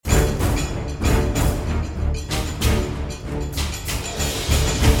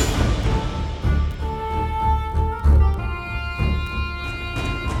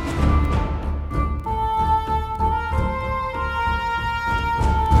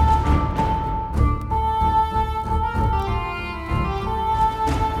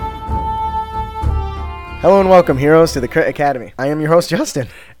Hello and welcome, heroes, to the Crit Academy. I am your host, Justin.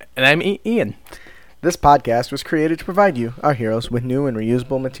 And I'm Ian. This podcast was created to provide you, our heroes, with new and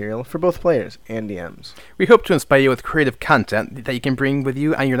reusable material for both players and DMs. We hope to inspire you with creative content that you can bring with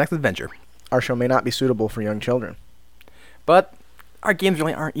you on your next adventure. Our show may not be suitable for young children. But our games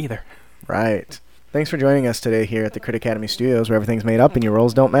really aren't either. Right. Thanks for joining us today here at the Crit Academy Studios, where everything's made up and your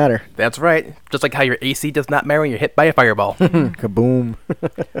rolls don't matter. That's right. Just like how your AC does not matter when you're hit by a fireball. Kaboom.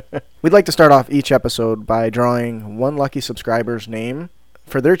 We'd like to start off each episode by drawing one lucky subscriber's name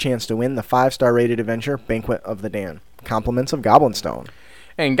for their chance to win the 5-star rated adventure, Banquet of the Dan. Compliments of Goblinstone.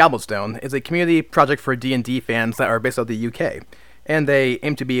 And Goblinstone is a community project for D&D fans that are based out of the UK. And they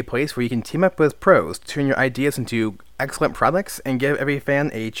aim to be a place where you can team up with pros, turn your ideas into excellent products, and give every fan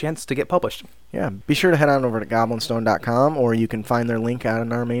a chance to get published. Yeah, be sure to head on over to goblinstone.com, or you can find their link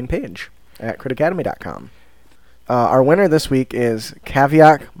on our main page at critacademy.com. Our winner this week is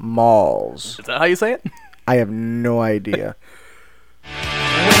Caveat Malls. Is that how you say it? I have no idea. When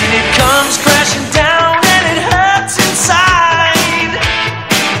it comes crashing down and it hurts inside,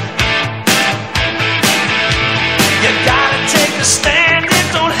 you gotta take a stand,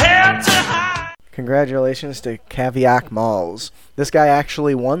 it don't have to hide. Congratulations to Caveat Malls. This guy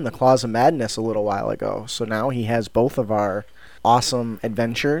actually won the Claws of Madness a little while ago, so now he has both of our awesome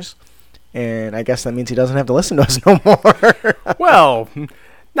adventures, and I guess that means he doesn't have to listen to us no more. Well,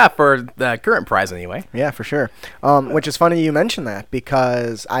 not for the current prize anyway. Yeah, for sure. Which is funny you mention that,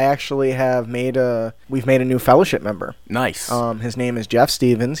 because I actually have we've made a new fellowship member. Nice. His name is Jeff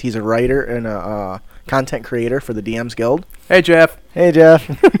Stevens. He's a writer and a content creator for the DMs Guild. Hey, Jeff. Hey, Jeff.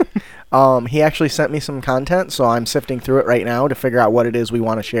 He actually sent me some content, so I'm sifting through it right now to figure out what it is we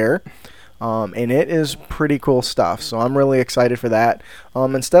want to share. And it is pretty cool stuff, so I'm really excited for that.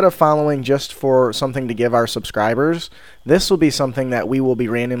 Instead of following just for something to give our subscribers, this will be something that we will be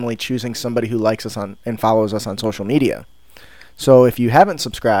randomly choosing somebody who likes us on and follows us on social media. So if you haven't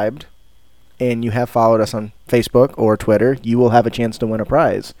subscribed and you have followed us on Facebook or Twitter, you will have a chance to win a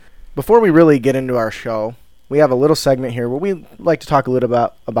prize. Before we really get into our show, we have a little segment here where we like to talk a little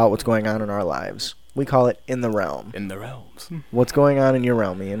about what's going on in our lives. We call it In the Realm. In the realms. What's going on in your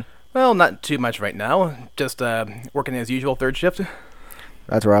realm, Ian? Well, not too much right now. Just working as usual, third shift.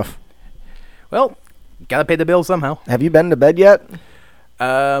 That's rough. Well, gotta pay the bills somehow. Have you been to bed yet?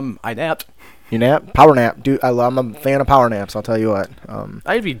 I napped. You nap? Power nap. Dude, I'm a fan of power naps, I'll tell you what.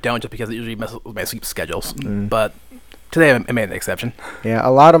 I usually don't just because it usually messes with my sleep schedules. But today I made an exception. Yeah,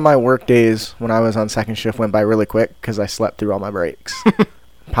 a lot of my work days when I was on second shift went by really quick because I slept through all my breaks.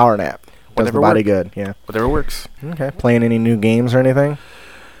 Power nap. Does Whatever the body works. good, yeah. Whatever works. Okay. Playing any new games or anything?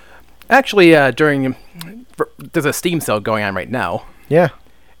 Actually, there's a Steam sale going on right now. Yeah.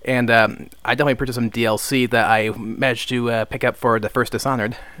 And I definitely purchased some DLC that I managed to pick up for the first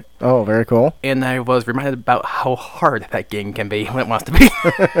Dishonored. Oh, very cool. And I was reminded about how hard that game can be when it wants to be.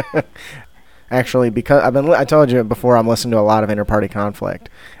 Actually, because I told you before, I'm listening to a lot of Interparty Conflict,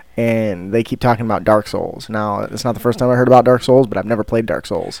 and they keep talking about Dark Souls. Now, it's not the first time I heard about Dark Souls, but I've never played Dark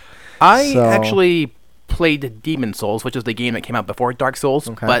Souls. I actually played Demon Souls, which is the game that came out before Dark Souls,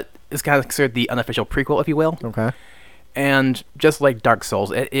 but it's kind of considered the unofficial prequel, if you will. Okay. And just like Dark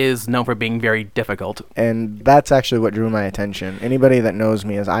Souls, it is known for being very difficult. And that's actually what drew my attention. Anybody that knows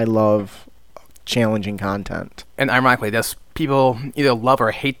me is I love challenging content. And ironically, people either love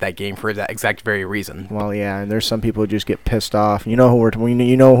or hate that game for that exact very reason. Well, yeah, and there's some people who just get pissed off. You know who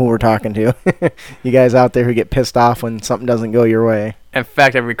we're talking to. You guys out there who get pissed off when something doesn't go your way. In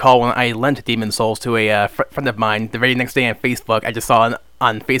fact, I recall when I lent Demon Souls to a friend of mine, the very next day on Facebook, I just saw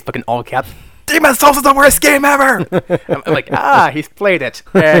on Facebook in all caps, Demon Souls is the worst game ever! I'm like, he's played it.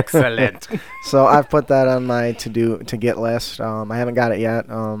 Excellent. So I've put that on my to get list. I haven't got it yet.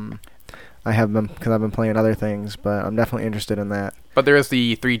 I have been, because I've been playing other things, but I'm definitely interested in that. But there is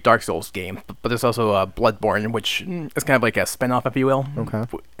the 3 Dark Souls game, but there's also Bloodborne, which is kind of like a spin-off, if you will. Okay.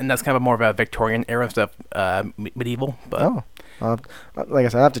 And that's kind of more of a Victorian era stuff, medieval. But like I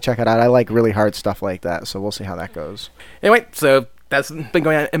said, I have to check it out. I like really hard stuff like that, so we'll see how that goes. Anyway, so that's been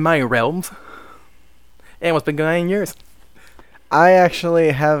going on in my realms. And what's been going on in yours? I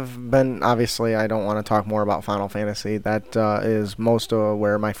actually have been, obviously, I don't want to talk more about Final Fantasy. That is most of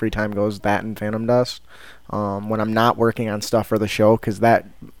where my free time goes, that and Phantom Dust. When I'm not working on stuff for the show, because that,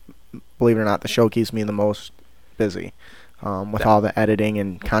 believe it or not, the show keeps me the most busy with all the editing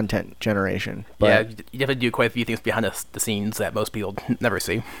and content generation. But yeah, you have to do quite a few things behind the scenes that most people never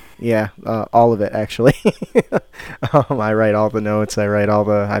see. Yeah, all of it, actually. I write all the notes.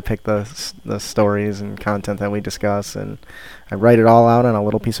 I pick the stories and content that we discuss, and I write it all out on a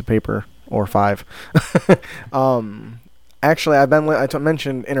little piece of paper, or 5. Actually,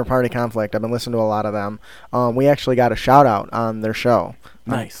 mentioned Interparty Conflict. I've been listening to a lot of them. We actually got a shout out on their show.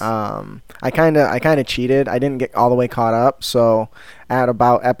 Nice. I kind of cheated. I didn't get all the way caught up. So at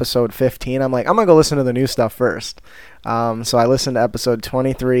about episode 15, I'm like, I'm gonna go listen to the new stuff first. So I listened to episode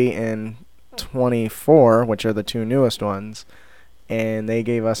 23 and 24, which are the two newest ones, and they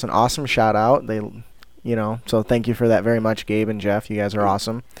gave us an awesome shout out. So thank you for that very much, Gabe and Jeff. You guys are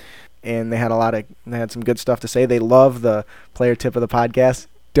awesome. And they had some good stuff to say. They love the player tip of the podcast.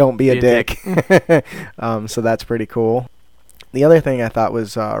 Don't be a dick. So that's pretty cool. The other thing I thought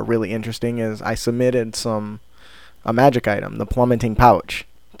was really interesting is I submitted a magic item, the plummeting pouch,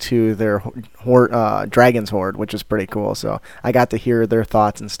 to their Dragon's Horde, which is pretty cool. So I got to hear their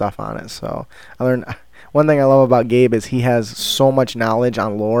thoughts and stuff on it. So I learned one thing I love about Gabe is he has so much knowledge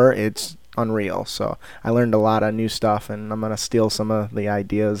on lore. It's unreal. So I learned a lot of new stuff, and I'm gonna steal some of the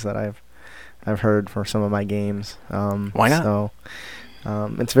ideas that I've heard for some of my games. Why not? So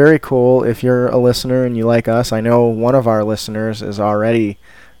it's very cool. If you're a listener and you like us, I know one of our listeners has already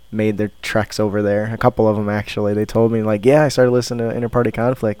made their treks over there. A couple of them actually. They told me like, yeah, I started listening to Interparty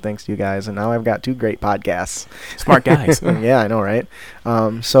Conflict thanks to you guys, and now I've got 2 great podcasts. Smart guys. Yeah, I know, right?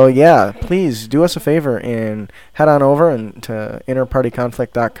 So yeah, please do us a favor and head on over to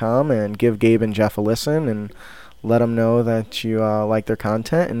interpartyconflict.com and give Gabe and Jeff a listen and let them know that you like their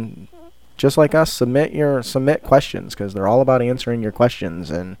content, and just like us, submit questions, because they're all about answering your questions.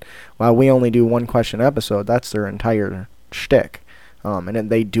 And while we only do 1 question episode, that's their entire shtick. And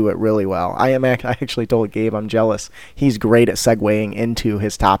they do it really well. I actually told Gabe I'm jealous. He's great at segueing into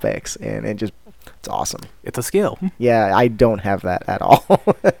his topics, and it's awesome. It's a skill. Yeah, I don't have that at all.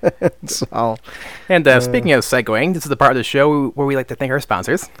 So, and speaking of segueing, this is the part of the show where we like to thank our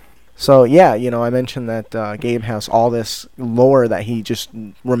sponsors. So yeah, I mentioned that Gabe has all this lore that he just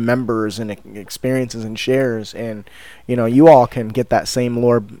remembers and experiences and shares, and you all can get that same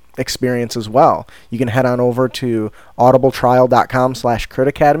lore experience as well. You can head on over to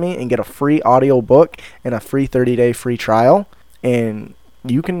audibletrial.com/critacademy and get a free audio book and a free 30-day free trial, and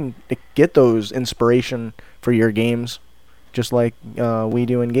you can get those inspiration for your games just like we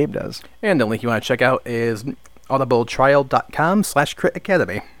do and Gabe does. And the link you want to check out is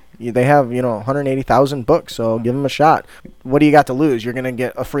audibletrial.com/critacademy. They have 180,000 books, so give them a shot. What do you got to lose? You're gonna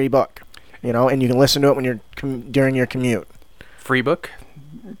get a free book, and you can listen to it when you're during your commute. Free book,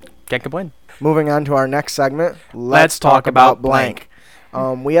 can't complain. Moving on to our next segment, let's talk about blank.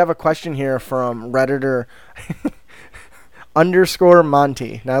 We have a question here from Redditor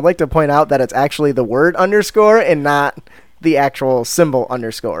 _Monty. Now I'd like to point out that it's actually the word underscore and not the actual symbol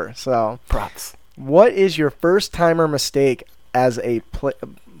underscore. So props. What is your first timer mistake as a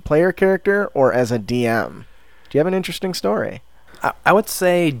player character or as a DM? Do you have an interesting story? I would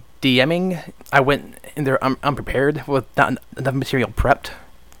say DMing. I went in there unprepared with not enough material prepped.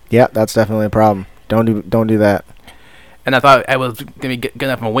 Yeah, that's definitely a problem. Don't do that. And I thought I was gonna be good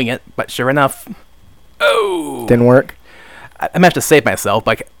enough and wing it, but sure enough, didn't work. I managed to save myself.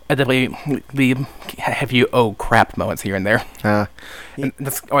 Like I definitely have a few crap moments here and there. And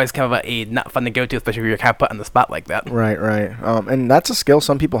that's always kind of a not fun to go to, especially if you're kind of put on the spot like that. Right. And that's a skill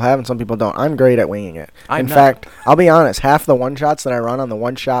some people have and some people don't. I'm great at winging it. In not. fact, I'll be honest, half the one-shots that I run on the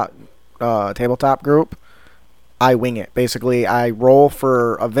one-shot tabletop group, I wing it. Basically, I roll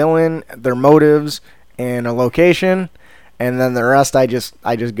for a villain, their motives, and a location, and then the rest I just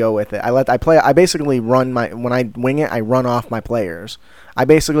go with it. I basically run when I wing it, I run off my players. I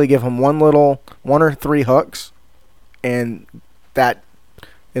basically give them one or 3 hooks, and that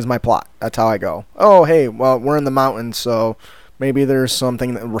is my plot. That's how I go. Oh, hey, well, we're in the mountains, so maybe there's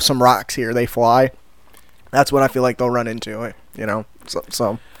some rocks here. They fly. That's what I feel like they'll run into,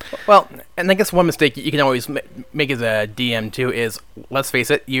 So. Well, and I guess one mistake you can always make as a DM too is, let's face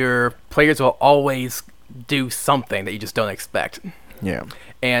it, your players will always do something that you just don't expect. Yeah.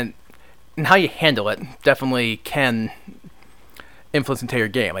 And how you handle it definitely can influence the entire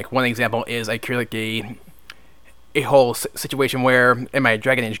game. Like one example is I create like a whole situation where in my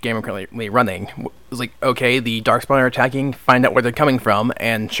Dragon Age game I'm currently running, it's like, okay, the Darkspawn are attacking, find out where they're coming from,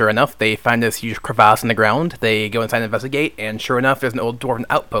 and sure enough, they find this huge crevasse in the ground. They go inside and investigate, and sure enough, there's an old dwarven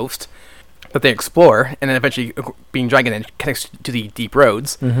outpost that they explore, and then eventually, being Dragon Age, connects to the Deep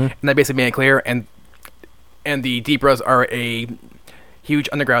Roads, and they basically made it clear, and the Deep Roads are a huge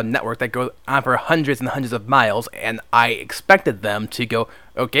underground network that goes on for hundreds and hundreds of miles, and I expected them to go,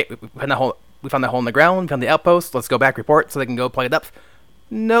 okay, we found that hole in the ground, found the outpost, let's go back, report, so they can go plug it up.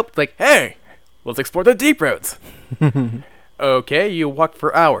 Nope, like, hey, let's explore the Deep Roads. Okay, you walked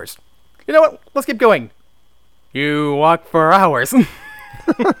for hours. You know what, let's keep going. You walked for hours.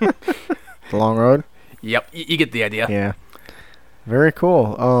 The long road? Yep, you get the idea. Yeah. Very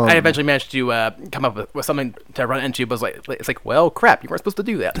cool. I eventually managed to come up with something to run into, but it's like, well, crap, you weren't supposed to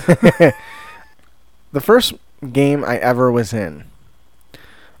do that. The first game I ever was in,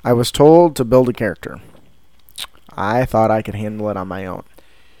 I was told to build a character. I thought I could handle it on my own.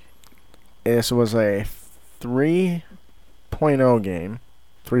 This was a 3.0 game.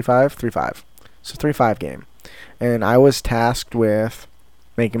 3.5? 3.5. It's a 3.5 game. And I was tasked with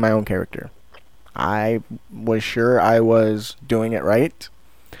making my own character. I was sure I was doing it right.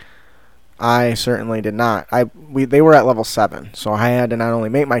 I certainly did not. They were at level 7, so I had to not only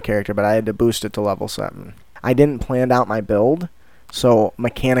make my character, but I had to boost it to level 7. I didn't plan out my build, so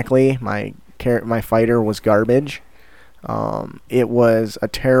mechanically my fighter was garbage. It was a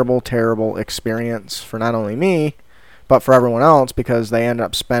terrible, terrible experience for not only me, but for everyone else, because they ended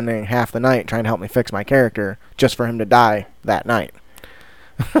up spending half the night trying to help me fix my character just for him to die that night.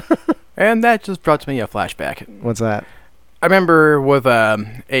 And that just brought to me a flashback. What's that? I remember with another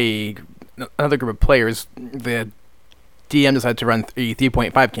group of players, the DM decided to run a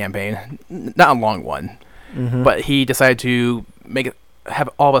 3.5 campaign, not a long one, but he decided to have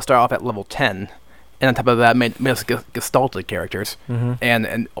all of us start off at level 10, and on top of that, made us gestalted characters. And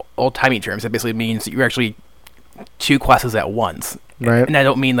in old-timey terms, that basically means you're actually 2 classes at once. Right. And I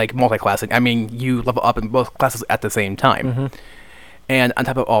don't mean like multi-classing. I mean you level up in both classes at the same time. And on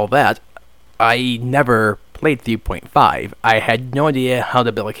top of all that, I never played 3.5. I had no idea how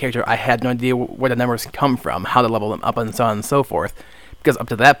to build a character. I had no idea where the numbers come from, how to level them up, and so on and so forth. Because up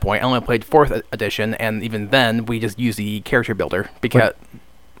to that point, I only played 4th edition, and even then, we just used the character builder, because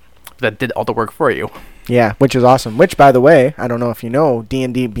that did all the work for you. Yeah, which is awesome. Which, by the way, I don't know if you know,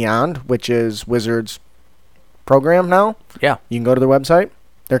 D&D Beyond, which is Wizards' program now. Yeah. You can go to their website.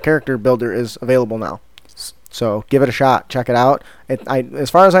 Their character builder is available now. So give it a shot. Check it out. As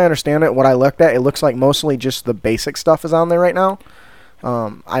far as I understand it, what I looked at, it looks like mostly just the basic stuff is on there right now.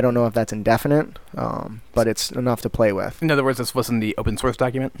 I don't know if that's indefinite, but it's enough to play with. In other words, this wasn't the open source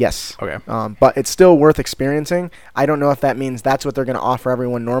document? Yes. Okay. But it's still worth experiencing. I don't know if that means that's what they're going to offer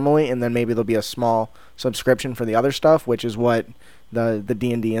everyone normally, and then maybe there'll be a small subscription for the other stuff, which is what the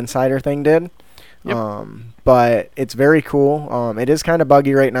D&D Insider thing did. Yep. But it's very cool. It is kind of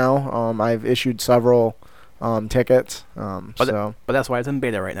buggy right now. I've issued several tickets. But that's why it's in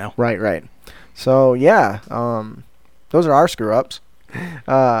beta right now. Right. So yeah, those are our screw ups.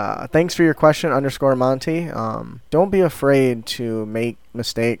 Thanks for your question, _Monty. Don't be afraid to make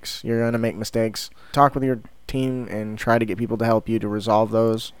mistakes. You're gonna make mistakes. Talk with your team and try to get people to help you to resolve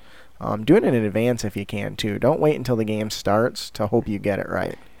those. Do it in advance if you can too. Don't wait until the game starts to hope you get it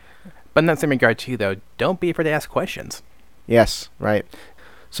right. But in that same regard too, though, don't be afraid to ask questions. Yes, right.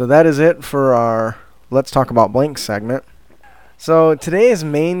 So that is it for our Let's Talk About Blank segment. So today's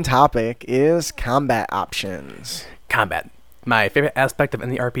main topic is combat options. Combat. My favorite aspect of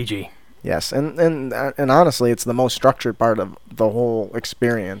any RPG. Yes, and honestly, it's the most structured part of the whole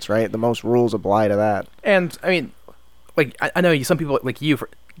experience, right? The most rules apply to that. And, I mean, like, I know some people like you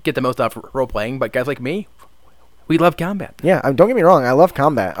get the most out of role-playing, but guys like me, we love combat. Yeah, don't get me wrong, I love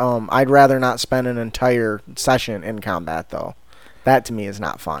combat. I'd rather not spend an entire session in combat, though. That, to me, is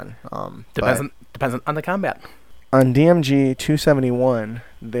not fun. Depends on the combat. On DMG 271,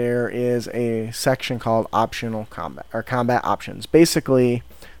 there is a section called optional combat, or combat options. Basically,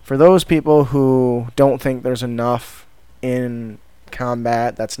 for those people who don't think there's enough in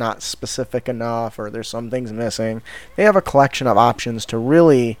combat that's not specific enough, or there's some things missing, they have a collection of options to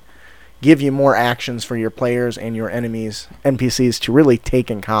really give you more actions for your players and your enemies, NPCs, to really take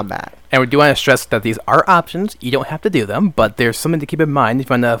in combat. And we do want to stress that these are options. You don't have to do them, but there's something to keep in mind if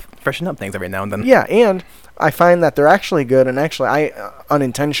you want to freshen up things every now and then. Yeah, and I find that they're actually good, and actually I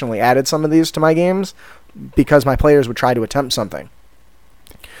unintentionally added some of these to my games because my players would try to attempt something.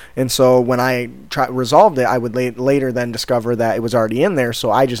 And so when I resolved it, I would later then discover that it was already in there, so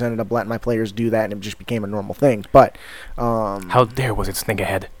I just ended up letting my players do that, and it just became a normal thing. But how dare was it think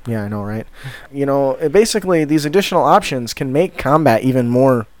ahead? Yeah, I know, right? You know, basically these additional options can make combat even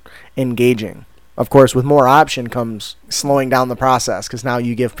more engaging. Of course, with more option comes slowing down the process, because now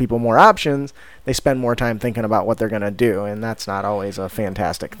you give people more options, they spend more time thinking about what they're going to do, and that's not always a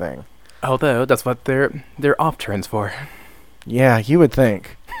fantastic thing. Although, that's what they're off turns for. Yeah, you would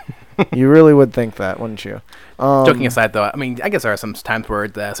think. You really would think that, wouldn't you? Joking aside, though, I mean, I guess there are some times where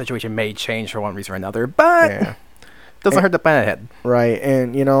the situation may change for one reason or another, but yeah. Doesn't hurt to plan ahead. Right,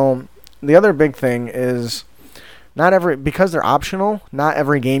 and, you know, the other big thing is because they're optional, not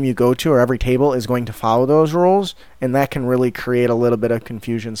every game you go to or every table is going to follow those rules, and that can really create a little bit of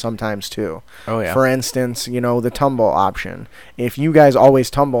confusion sometimes too. Oh, yeah. For instance, the tumble option. If you guys always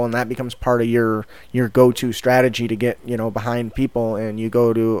tumble and that becomes part of your go-to strategy to get, behind people, and you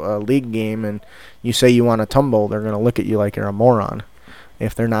go to a league game and you say you want to tumble, they're going to look at you like you're a moron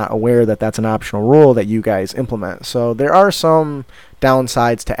if they're not aware that that's an optional rule that you guys implement. So there are some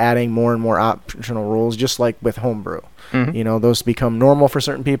downsides to adding more and more optional rules, just like with homebrew. Mm-hmm. Those become normal for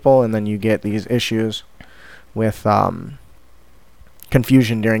certain people, and then you get these issues with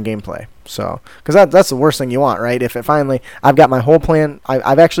confusion during gameplay. So, because that's the worst thing you want, right? If I've got my whole plan,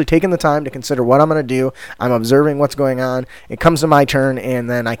 I've actually taken the time to consider what I'm going to do. I'm observing what's going on. It comes to my turn, and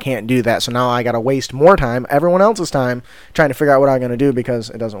then I can't do that. So now I got to waste more time, everyone else's time, trying to figure out what I'm going to do because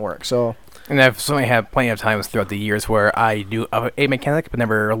it doesn't work. So. And I've certainly had plenty of times throughout the years where I knew of a mechanic but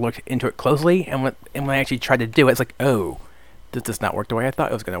never looked into it closely, and when I actually tried to do it, it's like, oh, this does not work the way I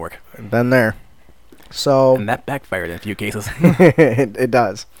thought it was going to work. Been there. So and that backfired in a few cases. it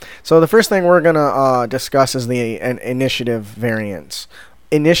does. So the first thing we're going to discuss is the initiative variance.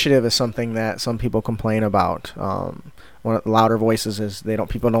 Initiative is something that some people complain about. One of the louder voices is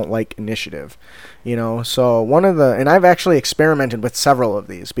people don't like initiative. So and I've actually experimented with several of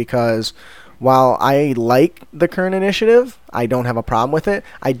these, because while I like the current initiative, I don't have a problem with it.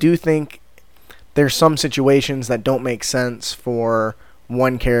 I do think there's some situations that don't make sense for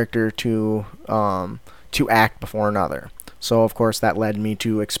one character to act before another. So, of course, that led me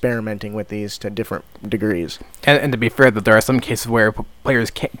to experimenting with these to different degrees. And to be fair, that there are some cases where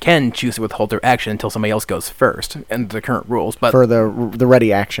players can choose to withhold their action until somebody else goes first, and the current rules. But for the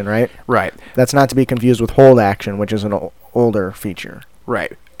ready action, right? Right. That's not to be confused with hold action, which is an older feature.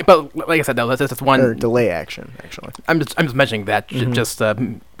 Right. But like I said, though, that's just one. Or delay action, actually. I'm just mentioning that. Mm-hmm. Just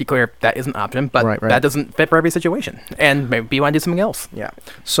be clear, that is an option, but right. that doesn't fit for every situation. And maybe you want to do something else. Yeah.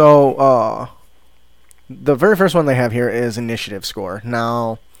 So, the very first one they have here is initiative score.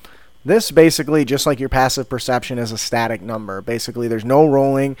 Now, this basically, just like your passive perception, is a static number. Basically, there's no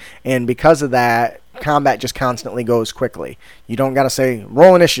rolling, and because of that, combat just constantly goes quickly. You don't got to say,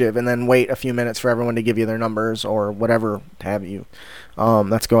 roll initiative, and then wait a few minutes for everyone to give you their numbers or whatever have you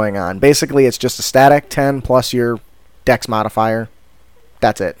that's going on. Basically, it's just a static 10 plus your dex modifier.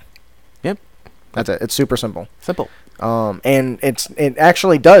 That's it. Yep. That's it. It's super simple. Simple. And it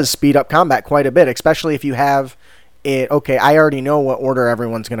actually does speed up combat quite a bit, especially if you have it. Okay, I already know what order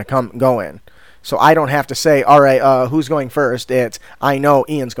everyone's going to go in, so I don't have to say, all right, who's going first. It's, I know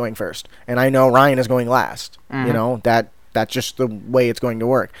Ian's going first, and I know Ryan is going last. Mm-hmm. That's just the way it's going to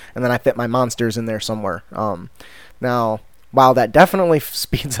work, and then I fit my monsters in there somewhere. Now, while that definitely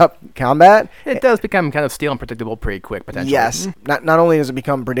speeds up combat, it does become kind of stale and predictable pretty quick, potentially. Yes. Not only does it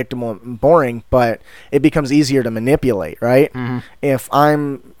become predictable and boring, but it becomes easier to manipulate, right? Mm-hmm. If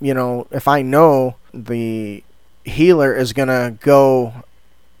I know the healer is going to go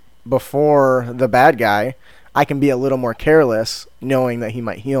before the bad guy, I can be a little more careless knowing that he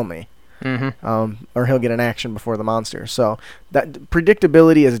might heal me. Mm-hmm. Or he'll get an action before the monster. So that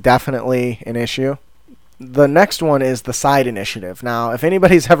predictability is definitely an issue. The next one is the side initiative. Now, if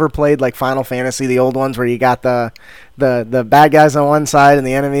anybody's ever played like Final Fantasy, the old ones where you got the bad guys on one side and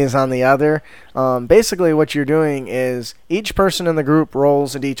the enemies on the other, basically what you're doing is each person in the group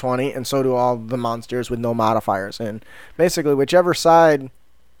rolls a d20, and so do all the monsters with no modifiers. And basically, whichever side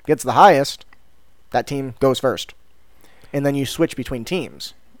gets the highest, that team goes first. And then you switch between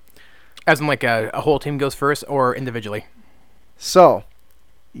teams. As in like a whole team goes first or individually? So,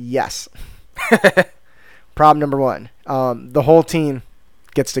 yes. Problem number one, the whole team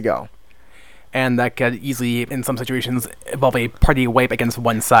gets to go. And that could easily, in some situations, involve a party wipe against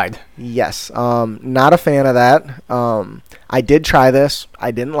one side. Yes. Not a fan of that. I did try this.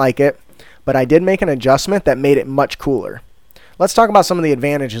 I didn't like it. But I did make an adjustment that made it much cooler. Let's talk about some of the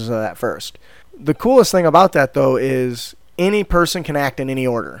advantages of that first. The coolest thing about that, though, is any person can act in any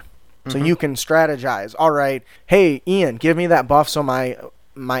order. So you can strategize. All right, hey, Ian, give me that buff so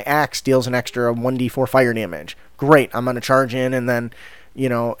my axe deals an extra 1d4 fire damage. Great, I'm going to charge in and then,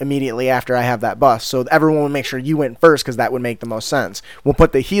 immediately after I have that buff. So everyone will make sure you went first because that would make the most sense. We'll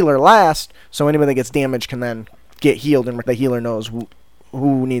put the healer last so anybody that gets damaged can then get healed and the healer knows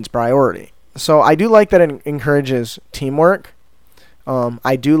who needs priority. So I do like that it encourages teamwork.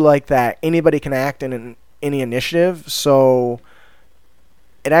 I do like that anybody can act in any initiative, so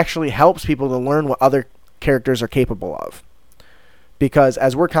it actually helps people to learn what other characters are capable of. Because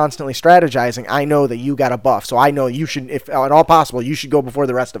as we're constantly strategizing, I know that you got a buff. So I know you should, if at all possible, you should go before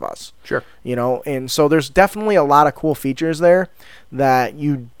the rest of us. Sure. And so there's definitely a lot of cool features there that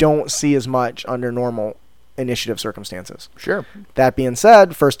you don't see as much under normal initiative circumstances. Sure. That being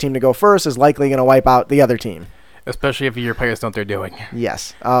said, first team to go first is likely going to wipe out the other team. Especially if your players know what they're doing.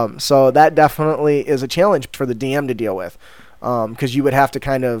 Yes. So that definitely is a challenge for the DM to deal with, because you would have to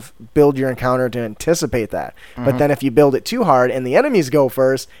kind of build your encounter to anticipate that. But then if you build it too hard and the enemies go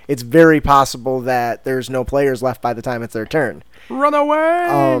first, it's very possible that there's no players left by the time it's their turn. Run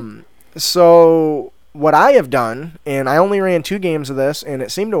away! So what I have done, and I only ran 2 games of this, and it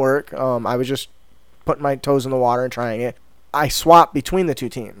seemed to work. I was just putting my toes in the water and trying it. I swapped between the 2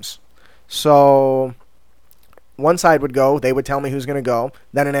 teams. So one side would go, they would tell me who's going to go,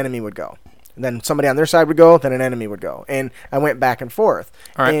 then an enemy would go. And then somebody on their side would go, then an enemy would go. And I went back and forth.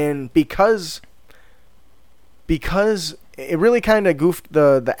 All right. And because it really kind of goofed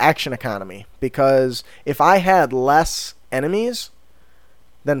the action economy, because if I had less enemies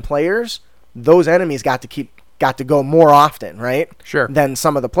than players, those enemies got to go more often, right? Sure. Than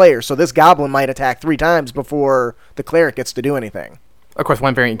some of the players. So this goblin might attack 3 times before the cleric gets to do anything. Of course,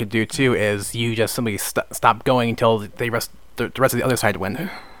 one variant you could do, too, is you just simply stop going until the rest of the other side win.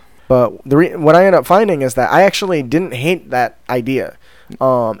 But what I ended up finding is that I actually didn't hate that idea.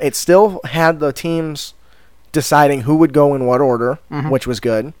 It still had the teams deciding who would go in what order, which was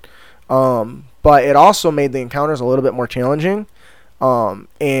good. But it also made the encounters a little bit more challenging,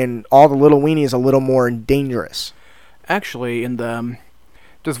 and all the little weenies a little more dangerous. Actually,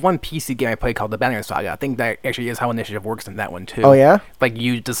 there's one PC game I played called The Banner Saga. I think that actually is how initiative works in that one, too. Oh, yeah? Like,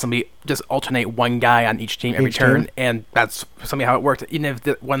 you just alternate one guy on each team every turn, and that's something how it worked. Even if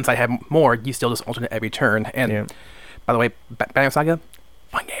the one side had more, you still just alternate every turn. And, by the way, Banner Saga,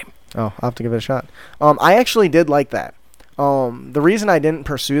 fun game. Oh, I'll have to give it a shot. I actually did like that. The reason I didn't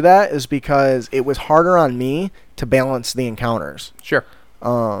pursue that is because it was harder on me to balance the encounters. Sure.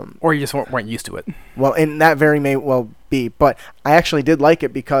 Or you just weren't used to it. Well, and that very may well be. But I actually did like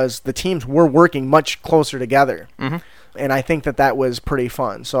it because the teams were working much closer together. And I think that was pretty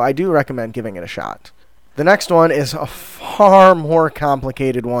fun. So I do recommend giving it a shot. The next one is a far more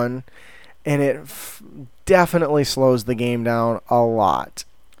complicated one. And it definitely slows the game down a lot.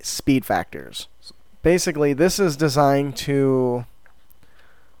 Speed factors. Basically, this is designed to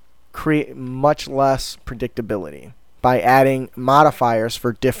create much less predictability by adding modifiers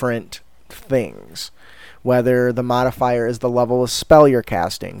for different things. Whether the modifier is the level of spell you're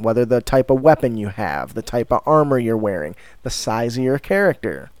casting, whether the type of weapon you have, the type of armor you're wearing, the size of your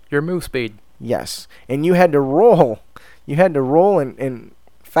character. Your move speed. Yes. And you had to roll. You had to roll and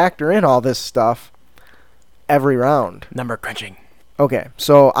factor in all this stuff every round. Number crunching. Okay,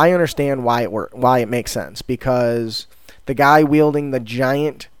 so I understand why it makes sense, because the guy wielding the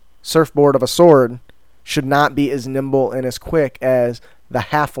giant surfboard of a sword should not be as nimble and as quick as the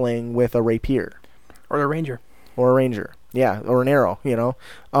halfling with a rapier. Or a ranger. Or a ranger. Yeah, or an arrow, you know.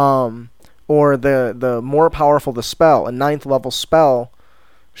 Or the more powerful the spell, a 9th level spell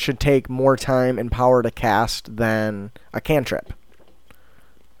should take more time and power to cast than a cantrip.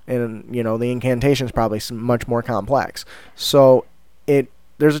 And, you know, the incantation is probably much more complex. So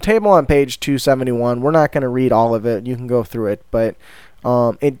there's a table on page 271. We're not going to read all of it. You can go through it, but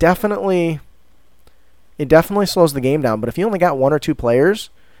it definitely slows the game down. But if you only got 1 or 2 players,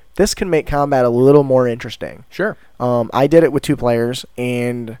 this can make combat a little more interesting. Sure. I did it with 2 players,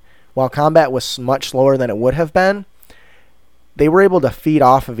 and while combat was much slower than it would have been, they were able to feed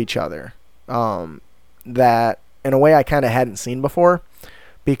off of each other. That in a way I kind of hadn't seen before,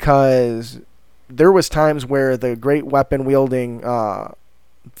 because there was times where the great weapon wielding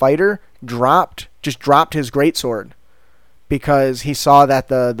fighter dropped his greatsword because he saw that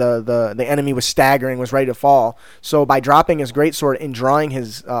the enemy was staggering, was ready to fall. So by dropping his greatsword and drawing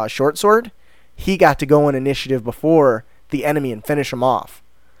his short sword, he got to go in initiative before the enemy and finish him off.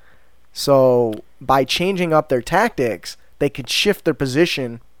 So by changing up their tactics, they could shift their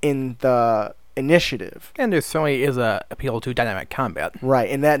position in the initiative. And there certainly is a appeal to dynamic combat. Right,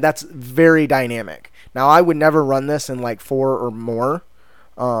 and that's very dynamic. Now, I would never run this in like 4 or more,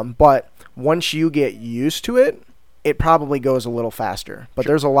 but once you get used to it, it probably goes a little faster. But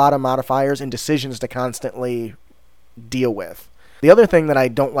there's a lot of modifiers and decisions to constantly deal with. The other thing that I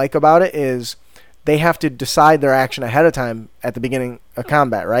don't like about it is they have to decide their action ahead of time at the beginning of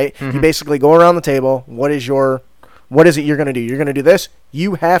combat, right? You basically go around the table. What is it you're going to do? You're going to do this.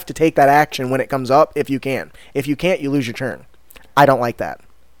 You have to take that action when it comes up if you can. If you can't, you lose your turn. I don't like that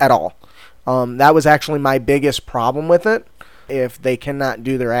at all. That was actually my biggest problem with it. If they cannot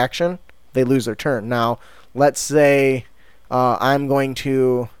do their action, they lose their turn. Now, let's say I'm going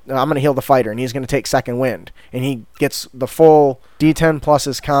to heal the fighter, and he's going to take second wind, and he gets the full D10 plus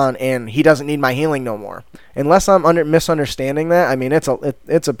his con, and he doesn't need my healing no more. Unless I'm misunderstanding that, I mean, it's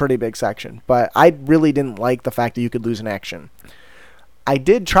a pretty big section. But I really didn't like the fact that you could lose an action. I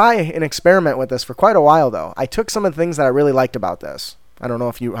did try an experiment with this for quite a while, though. I took some of the things that I really liked about this. I don't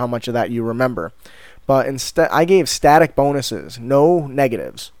know how much of that you remember. But instead, I gave static bonuses, no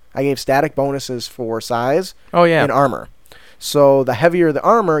negatives. I gave static bonuses for size and armor. So the heavier the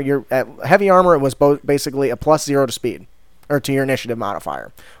armor, heavy armor, it was basically a +0 to speed, or to your initiative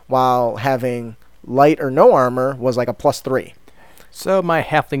modifier, while having light or no armor was like a +3. So my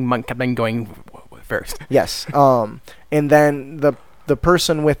halfling monk kept on going first. Yes. And then the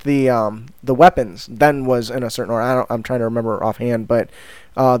person with the weapons then was in a certain order. I'm trying to remember offhand, but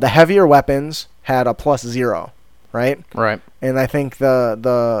the heavier weapons had a +0, right? Right. And I think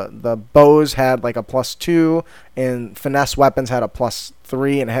the bows had like a +2, and finesse weapons had a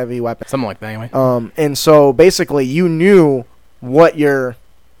 +3, and heavy weapons. Something like that, anyway. And so basically, you knew what your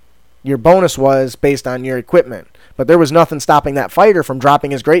bonus was based on your equipment, but there was nothing stopping that fighter from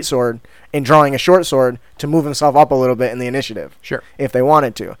dropping his greatsword and drawing a short sword to move himself up a little bit in the initiative. Sure. If they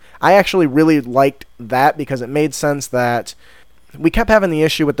wanted to. I actually really liked that because it made sense that we kept having the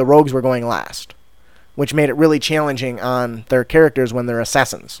issue with the rogues were going last, which made it really challenging on their characters when they're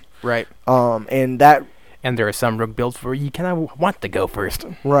assassins. Right. And there are some rogue builds where you kind of want to go first.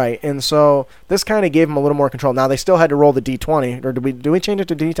 Right, and so this kind of gave them a little more control. Now they still had to roll the D20, or did we change it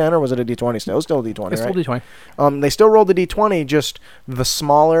to D10, or was it a D20 still? It was still a D20, It's right? still D20. They still rolled the D20, just the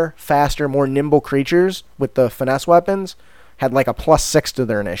smaller, faster, more nimble creatures with the finesse weapons had like a +6 to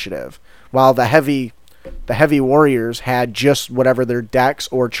their initiative, while the heavy warriors had just whatever their dex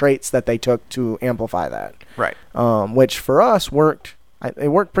or traits that they took to amplify that. Right. Which for us worked. It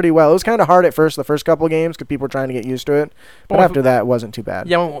worked pretty well. It was kind of hard at first, the first couple of games, because people were trying to get used to it. But after that, it wasn't too bad.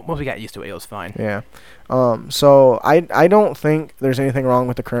 Yeah, once we got used to it, it was fine. Yeah. So I don't think there's anything wrong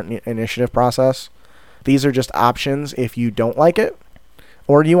with the current initiative process. These are just options if you don't like it,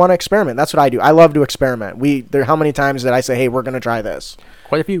 or do you want to experiment? That's what I do. I love to experiment. How many times did I say, hey, we're going to try this?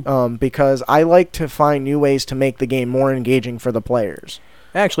 Quite a few. Because I like to find new ways to make the game more engaging for the players.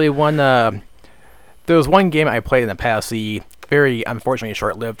 Actually, there was one game I played in the past, the very unfortunately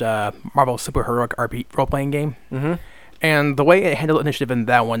short-lived Marvel Super Heroic RPG role-playing game. Mm-hmm. And the way it handled initiative in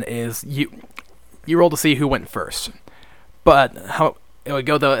that one is you roll to see who went first. But how it would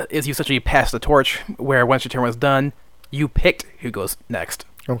go, though, is you essentially pass the torch, where once your turn was done, you picked who goes next.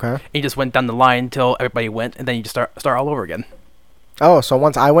 Okay. And you just went down the line until everybody went, and then you just start all over again. Oh, so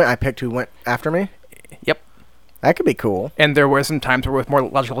once I went, I picked who went after me? Yep. That could be cool. And there were some times where it was more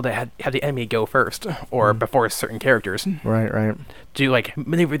logical to have the enemy go first, or before certain characters. Right. To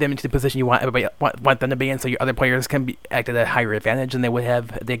maneuver them into the position you want everybody want them to be in, so your other players can act at a higher advantage than they would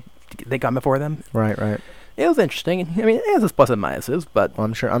have they got before them. Right. It was interesting. I mean, it has its plus and minuses, but Well,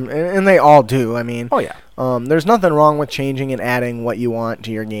 I'm sure. And they all do. I mean, oh yeah. There's nothing wrong with changing and adding what you want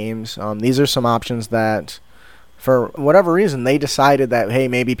to your games. These are some options that, for whatever reason, they decided that, hey,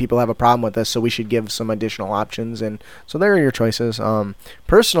 maybe people have a problem with this, so we should give some additional options. And so there are your choices.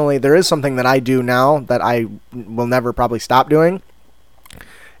 Personally, there is something that I do now that I will never probably stop doing,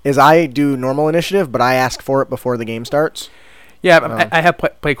 is I do normal initiative, but I ask for it before the game starts. Yeah, I have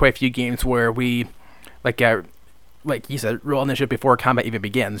played quite a few games where we, like you said, roll initiative before combat even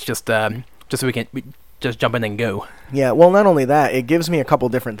begins, just so we can just jump in and go. Yeah, well, not only that, it gives me a couple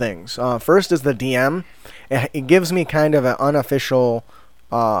different things. First is the DM. It gives me kind of an unofficial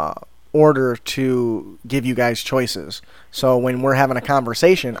order to give you guys choices. So when we're having a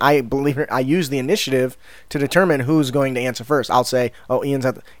conversation, I use the initiative to determine who's going to answer first. I'll say, "Oh,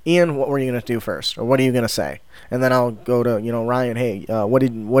 Ian, what were you going to do first, or what are you going to say?" And then I'll go to Ryan. Hey, what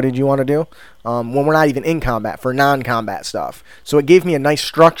did you want to do? When we're not even in combat, for non-combat stuff. So it gave me a nice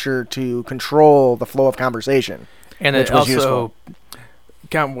structure to control the flow of conversation, and which it was also useful.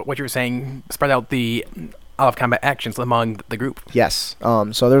 Kind of what you were saying, spread out the out-of-combat actions among the group. Yes.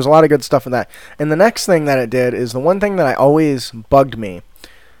 So there's a lot of good stuff in that. And the next thing that it did is the one thing that I always bugged me,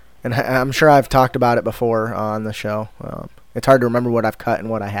 and I'm sure I've talked about it before on the show. It's hard to remember what I've cut and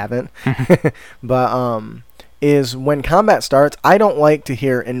what I haven't. But is when combat starts, I don't like to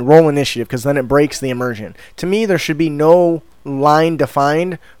hear and roll initiative, because then it breaks the immersion. To me, there should be no line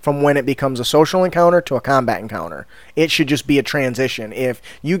defined from when it becomes a social encounter to a combat encounter. It should just be a transition. If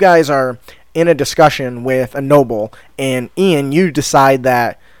you guys are in a discussion with a noble, and Ian, you decide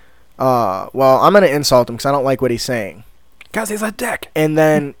that, well, I'm going to insult him because I don't like what he's saying. Because he's a dick. And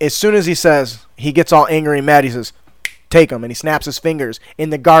then as soon as he gets all angry and mad, he says, take him, and he snaps his fingers,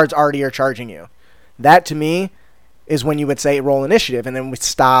 and the guards already are charging you. That, to me, is when you would say roll initiative, and then we'd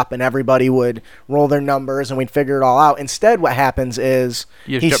stop and everybody would roll their numbers and we'd figure it all out. Instead, what happens is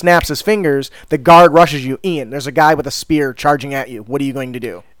he snaps his fingers, the guard rushes you. Ian, there's a guy with a spear charging at you. What are you going to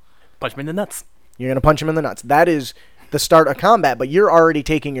do? Punch him in the nuts. You're going to punch him in the nuts. That is the start of combat, but you're already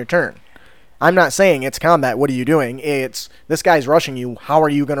taking your turn. I'm not saying it's combat. What are you doing? It's this guy's rushing you. How are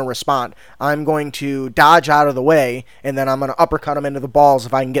you going to respond? I'm going to dodge out of the way, and then I'm going to uppercut him into the balls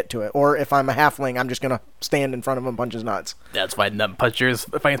if I can get to it. Or if I'm a halfling, I'm just going to stand in front of him and punch his nuts. That's why nut punchers,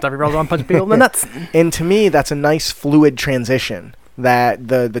 if I can stop your rolls on, punch people in the nuts. And to me, that's a nice fluid transition that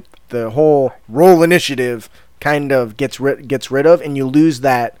the whole roll initiative kind of gets rid of, and you lose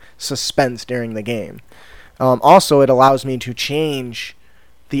that suspense during the game. Also, it allows me to change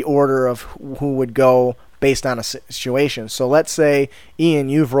the order of who would go based on a situation. So let's say, Ian,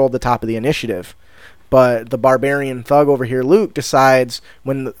 you've rolled the top of the initiative, but the barbarian thug over here, Luke, decides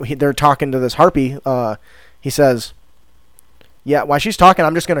when they're talking to this harpy, he says, yeah, while she's talking,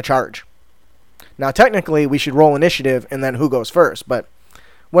 I'm just going to charge. Now, technically, we should roll initiative and then who goes first, but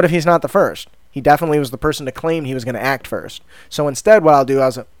what if he's not the first? He definitely was the person to claim he was going to act first. So instead, what I'll do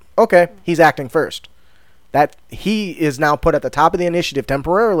is, okay, he's acting first. That he is now put at the top of the initiative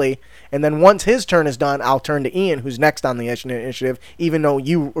temporarily, and then once his turn is done, I'll turn to Ian, who's next on the initiative, even though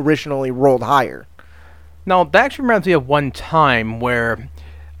you originally rolled higher. Now, that actually reminds me of one time where,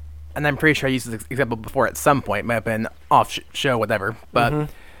 and I'm pretty sure I used this example before at some point, might have been off show, whatever, but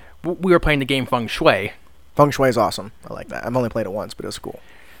we were playing the game Feng Shui. Feng Shui is awesome. I like that. I've only played it once, but it was cool.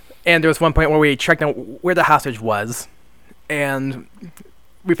 And there was one point where we checked out where the hostage was, and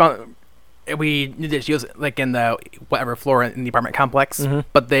we found... We needed to use it, like, in the whatever floor in the apartment complex,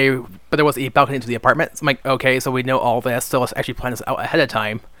 but there was a balcony into the apartment. So I'm like, okay, so we know all this, so let's actually plan this out ahead of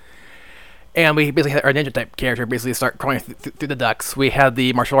time. And we basically had our ninja type character basically start crawling through the ducts. We had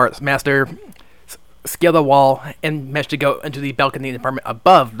the martial arts master scale the wall and managed to go into the balcony in the apartment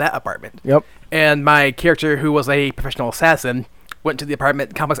above that apartment. Yep. And my character, who was a professional assassin, went to the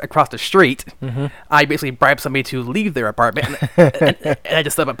apartment complex across the street. I basically bribed somebody to leave their apartment, and I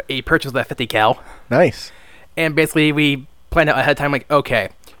just set up a purchase of that 50 cal. Nice. And basically, we planned out ahead of time, like, okay,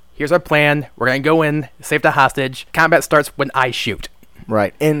 here's our plan. We're going to go in, save the hostage. Combat starts when I shoot.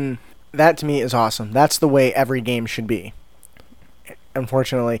 Right. And that, to me, is awesome. That's the way every game should be.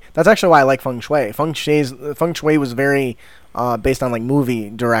 Unfortunately. That's actually why I like Feng Shui. Feng Shui was very... based on like movie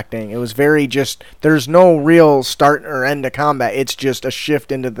directing. It was very just, there's no real start or end to combat. It's just a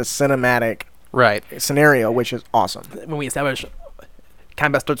shift into the cinematic scenario, which is awesome. When we established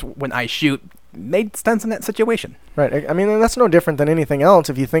combat starts when I shoot, made sense in that situation. Right. I mean, that's no different than anything else.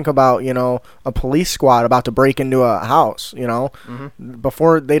 If you think about, a police squad about to break into a house,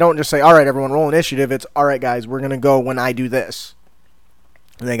 before, they don't just say, all right, everyone roll initiative. It's, all right, guys, we're going to go when I do this.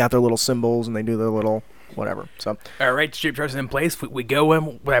 And they got their little symbols and they do their little... whatever. So, all right, street charges in place. We go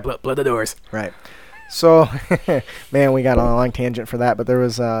in when I blow the doors. Right. So, man, we got on a long tangent for that, but there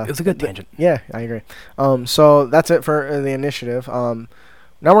was it was a good tangent. Yeah, I agree. So that's it for the initiative.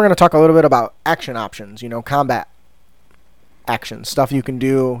 Now we're going to talk a little bit about action options. Combat actions, stuff you can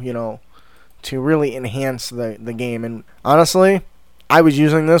do. To really enhance the game. And honestly, I was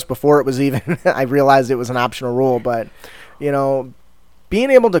using this before it was even. I realized it was an optional rule, but being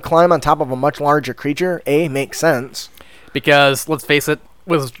able to climb on top of a much larger creature, makes sense. Because, let's face it,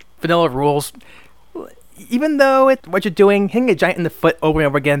 with vanilla rules, even though what you're doing, hitting a giant in the foot over and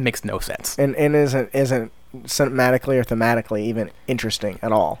over again makes no sense. And isn't cinematically or thematically even interesting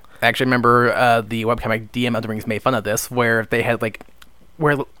at all. I actually remember the webcomic DM Elden Rings made fun of this, where they had,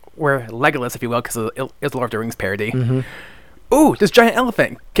 where Legolas, if you will, because it's a Lord of the Rings parody. Ooh, this giant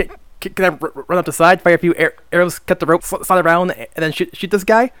elephant. Can I run up the side, fire a few arrows, cut the rope, slide around, and then shoot this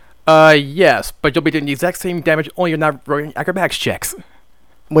guy? Yes, but you'll be doing the exact same damage, only you're not rolling acrobatics checks.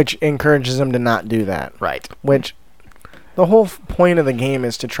 Which encourages him to not do that. Right. Which, the whole point of the game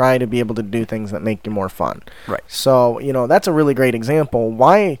is to try to be able to do things that make you more fun. Right. So, that's a really great example.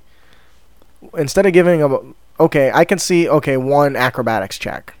 Why, instead of giving him, I can see, one acrobatics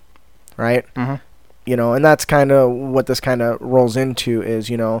check, right? And that's kind of what this kind of rolls into is,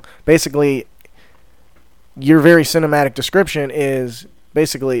 basically your very cinematic description is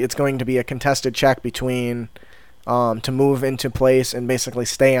basically it's going to be a contested check between to move into place and basically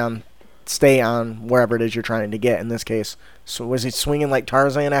stay on wherever it is you're trying to get. In this case, so was he swinging like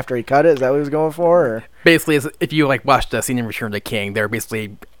Tarzan after he cut it? Is that what he was going for? Or? Basically, if you watched the scene in Return of the King, they're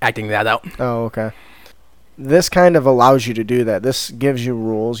basically acting that out. Oh, okay. this kind of allows you to do that. This gives you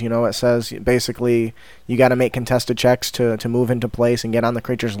rules. It says basically you got to make contested checks to move into place and get on the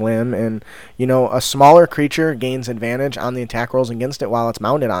creature's limb. And, a smaller creature gains advantage on the attack rolls against it while it's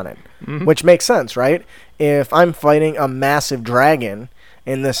mounted on it, which makes sense, right? If I'm fighting a massive dragon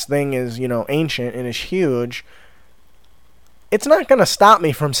and this thing is, ancient and is huge, it's not going to stop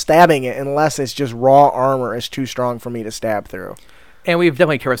me from stabbing it unless it's just raw armor is too strong for me to stab through. And we've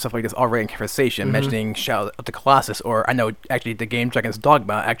definitely covered stuff like this already in conversation, mentioning Shadow of the Colossus, or I know actually the game Dragon's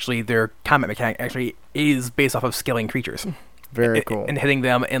Dogma, actually their combat mechanic actually is based off of scaling creatures. Very cool. And hitting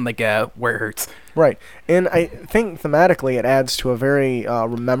them in like where it hurts. Right. And I think thematically it adds to a very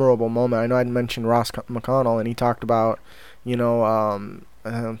memorable moment. I know I'd mentioned Ross McConnell, and he talked about, I don't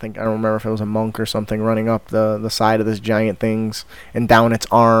remember if it was a monk or something running up the side of this giant things and down its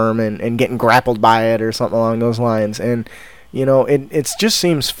arm and getting grappled by it or something along those lines. And it just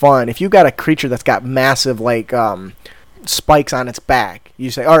seems fun. If you've got a creature that's got massive, spikes on its back,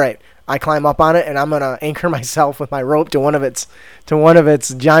 you say, all right, I climb up on it, and I'm going to anchor myself with my rope to one of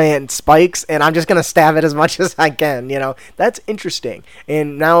its giant spikes, and I'm just going to stab it as much as I can. That's interesting.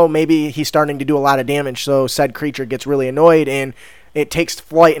 And now maybe he's starting to do a lot of damage, so said creature gets really annoyed, and it takes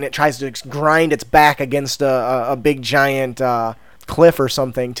flight, and it tries to grind its back against a big giant cliff or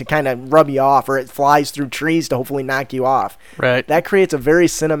something to kind of rub you off, or it flies through trees to hopefully knock you off. Right. That creates a very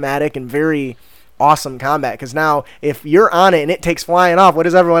cinematic and very awesome combat, because now if you're on it and it takes flying off, what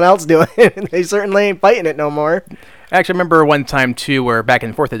is everyone else doing? They certainly ain't fighting it no more. I actually remember one time too where back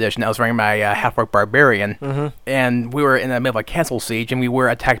in 4th edition I was running my half-orc barbarian, and we were in the middle of a castle siege, and we were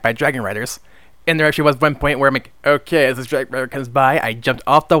attacked by dragon riders. And there actually was one point where I'm like, okay, as this dragon rider comes by, I jumped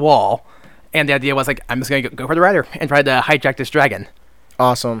off the wall. And the idea was, I'm just going to go for the rider and try to hijack this dragon.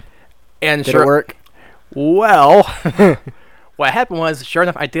 Awesome. And Did it work? Well, what happened was, sure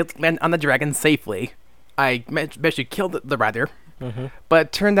enough, I did land on the dragon safely. I eventually killed the rider. But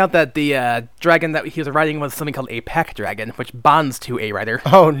it turned out that the dragon that he was riding was something called a pack dragon, which bonds to a rider.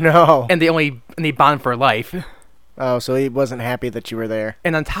 Oh, no. And they bond for life. Oh, so he wasn't happy that you were there.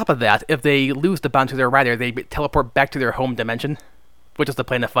 And on top of that, if they lose the bond to their rider, they teleport back to their home dimension, which is the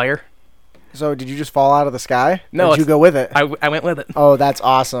plane of fire. So did you just fall out of the sky? No. Or did you go with it? I went with it. Oh, that's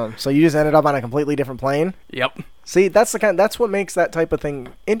awesome. So you just ended up on a completely different plane? Yep. See, that's what makes that type of thing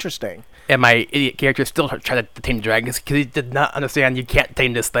interesting. And my idiot character still tried to tame dragons because he did not understand you can't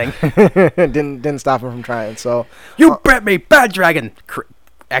tame this thing. didn't stop him from trying. So you bet me, bad dragon!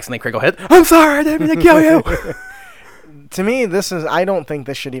 Accidentally critical hit. I'm sorry, I didn't mean to kill you. To me, I don't think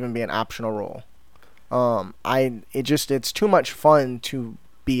this should even be an optional rule. It's too much fun to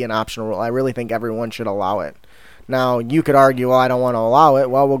be an optional rule. I really think everyone should allow it. Now, you could argue, well, I don't want to allow it.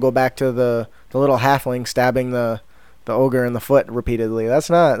 Well, we'll go back to the little halfling stabbing the ogre in the foot repeatedly. That's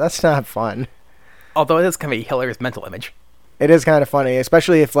not fun. Although it is kind of a hilarious mental image. It is kind of funny,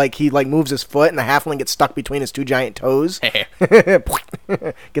 especially if he moves his foot and the halfling gets stuck between his two giant toes.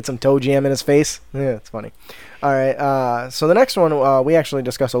 Get some toe jam in his face. Yeah, it's funny. All right, so the next one we actually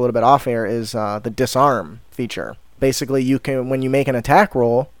discussed a little bit off air is the disarm feature. Basically, you can, when you make an attack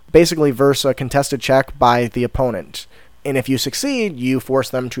roll, basically verse a contested check by the opponent. And if you succeed, you force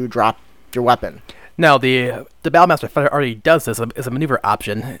them to drop your weapon. Now, the Battlemaster Fighter already does this as a maneuver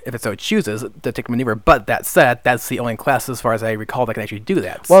option, if it so chooses to take a maneuver, but that said, that's the only class, as far as I recall, that can actually do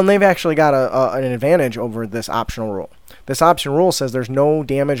that. Well, and they've actually got an advantage over this optional rule. This optional rule says there's no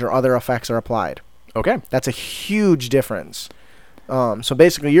damage or other effects are applied. Okay. That's a huge difference. So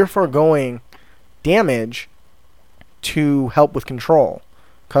basically, you're foregoing damage to help with control.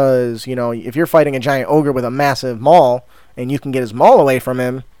 Because, if you're fighting a giant ogre with a massive maul, and you can get his maul away from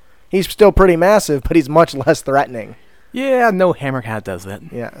him, he's still pretty massive, but he's much less threatening. Yeah, no hammer cat does that.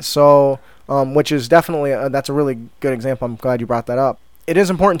 Yeah, so, which is definitely, that's a really good example. I'm glad you brought that up. It is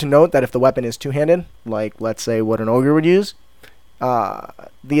important to note that if the weapon is two-handed, like, let's say, what an ogre would use,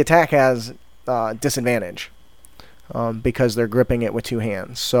 the attack has disadvantage because they're gripping it with two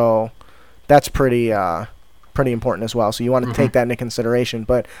hands. So, that's pretty important as well. So, you want to take that into consideration.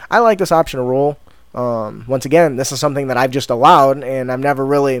 But I like this optional rule. Once again, this is something that I've just allowed, and I've never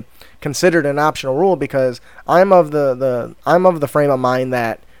really considered an optional rule because I'm of the frame of mind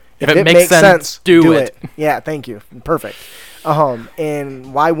that if it makes sense, do it. Yeah, thank you. Perfect.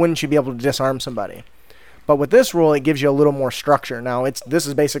 And why wouldn't you be able to disarm somebody? But with this rule, it gives you a little more structure. Now, this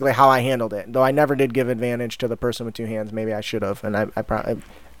is basically how I handled it. Though I never did give advantage to the person with two hands. Maybe I should have, and I probably.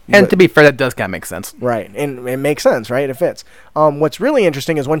 And to be fair, that does kind of make sense. Right, and it makes sense, right? It fits. What's really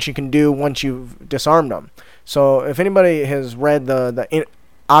interesting is once you've disarmed them. So if anybody has read the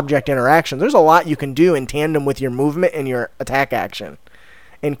object interaction, there's a lot you can do in tandem with your movement and your attack action,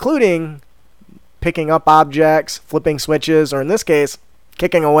 including picking up objects, flipping switches, or in this case,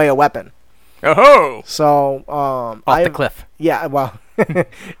 kicking away a weapon. Oh-ho! So, Off the cliff. Yeah, well,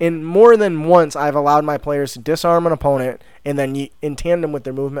 in more than once, I've allowed my players to disarm an opponent and then, in tandem with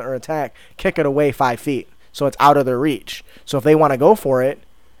their movement or attack, kick it away 5 feet. So it's out of their reach. So if they want to go for it,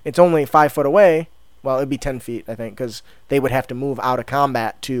 it's only 5 foot away. Well, it'd be 10 feet, I think, because they would have to move out of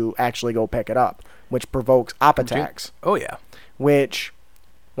combat to actually go pick it up, which provokes op attacks. Oh, yeah. Which,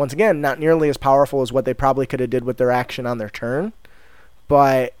 once again, not nearly as powerful as what they probably could have did with their action on their turn.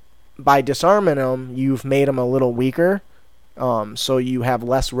 But by disarming them, you've made them a little weaker. So you have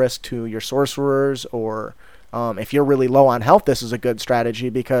less risk to your sorcerers, or if you're really low on health, this is a good strategy,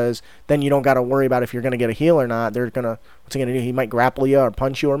 because then you don't got to worry about if you're going to get a heal or not. They're going to, what's he going to do? He might grapple you or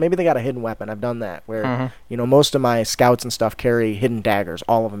punch you, or maybe they got a hidden weapon. I've done that where, most of my scouts and stuff carry hidden daggers.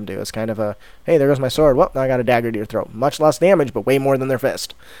 All of them do. It's kind of a, hey, there goes my sword. Well, now I got a dagger to your throat. Much less damage, but way more than their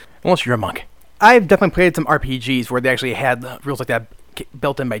fist. Unless you're a monk. I've definitely played some RPGs where they actually had rules like that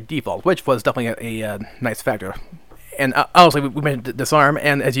built in by default, which was definitely a nice factor. And honestly, we mentioned disarm,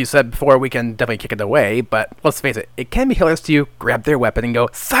 and as you said before, we can definitely kick it away, but let's face it, it can be hilarious to grab their weapon and go,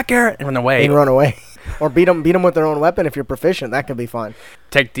 sucker, and run away. And run away. Or beat them with their own weapon if you're proficient. That can be fun.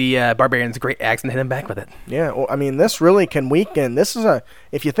 Take the barbarian's great axe and hit him back with it. Yeah, well, I mean, this really can weaken. This is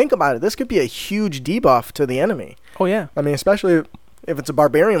if you think about it, this could be a huge debuff to the enemy. Oh, yeah. I mean, especially if it's a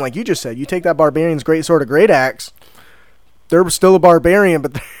barbarian, like you just said. You take that barbarian's great sword or great axe, they're still a barbarian,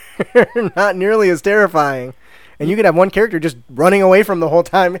 but they're not nearly as terrifying. And you could have one character just running away from the whole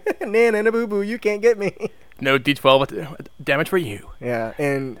time. Nana boo boo, you can't get me. No D12 damage for you. Yeah,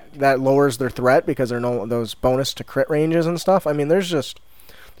 and that lowers their threat because there are no those bonus to crit ranges and stuff. I mean, there's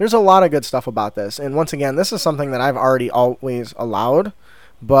a lot of good stuff about this. And once again, this is something that I've already always allowed,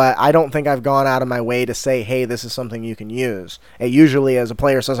 but I don't think I've gone out of my way to say, hey, this is something you can use. It usually, as a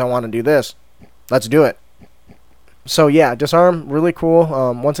player says, I want to do this, let's do it. So yeah, disarm, really cool.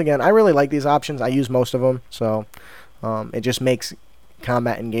 Once again, I really like these options. I use most of them, so it just makes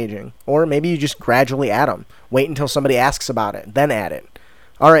combat engaging. Or maybe you just gradually add them. Wait until somebody asks about it, then add it.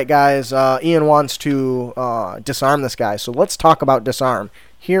 All right, guys, Ian wants to disarm this guy, so let's talk about disarm.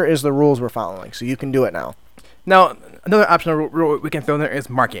 Here is the rules we're following, so you can do it now. Now, another optional rule we can throw in there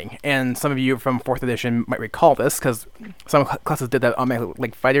is marking, and some of you from 4th edition might recall this, because some classes did that on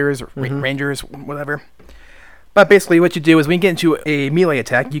like fighters, or rangers, whatever. But basically what you do is when you get into a melee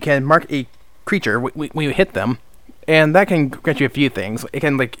attack, you can mark a creature when you hit them, and that can grant you a few things. It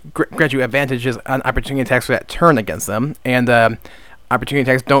can grant you advantages on opportunity attacks for that turn against them, and opportunity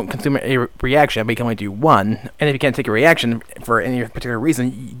attacks don't consume a reaction, but you can only do one. And if you can't take a reaction for any particular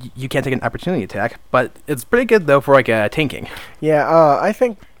reason, you can't take an opportunity attack. But it's pretty good though for tanking. Yeah, I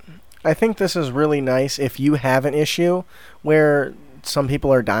think this is really nice if you have an issue where some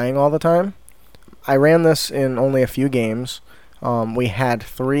people are dying all the time. I ran this in only a few games. We had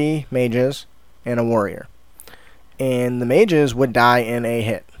 3 mages and a warrior. And the mages would die in a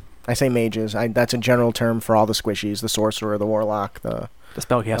hit. I say mages. That's a general term for all the squishies, the sorcerer, the warlock, the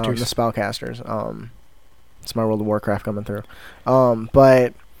spellcasters. The spellcasters. It's my World of Warcraft coming through.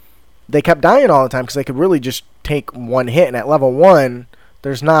 But they kept dying all the time because they could really just take one hit. And at level 1,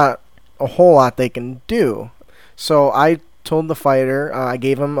 there's not a whole lot they can do. So I told the fighter, I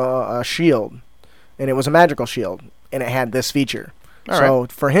gave him a shield. And it was a magical shield, and it had this feature. So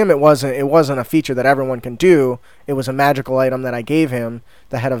for him, it wasn't a feature that everyone can do. It was a magical item that I gave him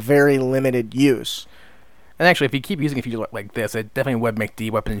that had a very limited use. And actually, if you keep using a feature like this, it definitely would make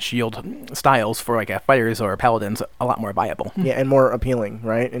the weapon and shield styles for fighters or paladins a lot more viable. Yeah, and more appealing,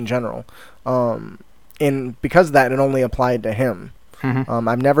 right, in general. And because of that, it only applied to him.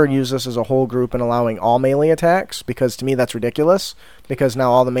 I've never used this as a whole group and allowing all melee attacks, because to me that's ridiculous, because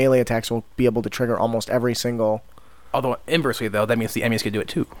now all the melee attacks will be able to trigger almost every single... Although inversely though, that means the enemies can do it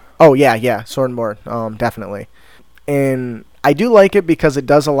too. Oh yeah, sword and board, definitely. And I do like it because it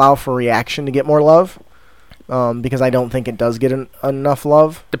does allow for reaction to get more love, because I don't think it does get enough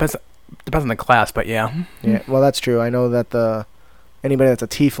love. Depends on the class, but yeah. Yeah, well that's true. I know that anybody that's a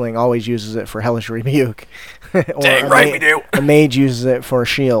tiefling always uses it for Hellish Rebuke. Dang right we do. A mage uses it for a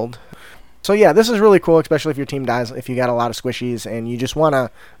shield. So yeah, this is really cool, especially if your team dies, if you got a lot of squishies, and you just want to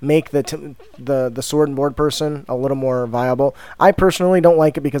make the sword and board person a little more viable. I personally don't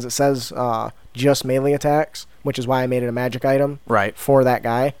like it because it says just melee attacks, which is why I made it a magic item for that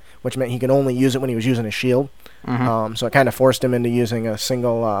guy, which meant he could only use it when he was using a shield. So it kind of forced him into using a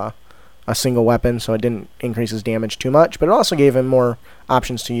single weapon, so it didn't increase his damage too much, but it also gave him more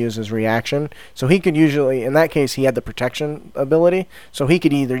options to use his reaction. So he could usually, in that case, he had the protection ability, so he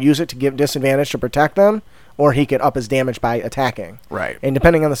could either use it to give disadvantage to protect them, or he could up his damage by attacking. Right. And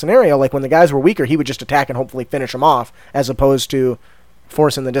depending on the scenario, like when the guys were weaker, he would just attack and hopefully finish them off, as opposed to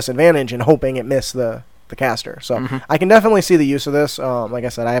forcing the disadvantage and hoping it missed the caster. So I can definitely see the use of this. Like I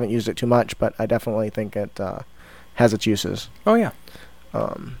said, I haven't used it too much, but I definitely think it has its uses. Oh, yeah.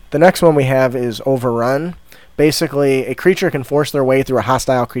 The next one we have is Overrun. Basically, a creature can force their way through a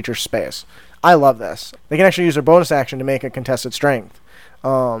hostile creature's space. I love this. They can actually use their bonus action to make a contested strength.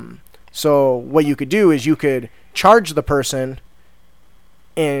 So what you could do is you could charge the person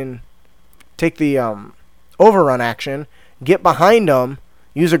and take the Overrun action, get behind them,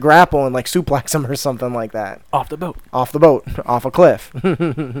 use a grapple, and like suplex them or something like that. Off the boat. Off the boat. Off a cliff.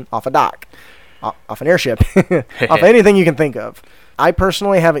 Off a dock. Off an airship. Off anything you can think of. I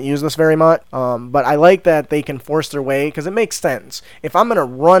personally haven't used this very much, but I like that they can force their way, because it makes sense. If I'm going to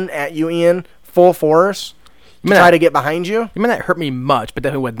run at you, Ian, full force, try to get behind you. It may not hurt me much, but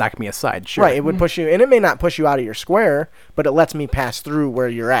definitely would knock me aside, sure. Right, it would push you, and it may not push you out of your square, but it lets me pass through where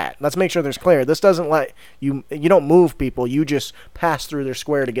you're at. Let's make sure there's clear. This doesn't let you don't move people, you just pass through their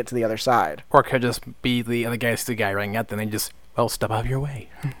square to get to the other side. Or it could just be the other guy's the guy running at them, and they just, step out of your way.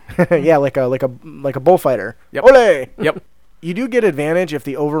 Yeah, like a bullfighter. Yep. Ole! Yep. You do get advantage if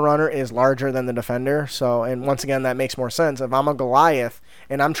the Overrunner is larger than the defender. So, and once again, that makes more sense. If I'm a Goliath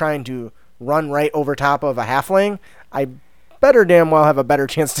and I'm trying to run right over top of a halfling, I better damn well have a better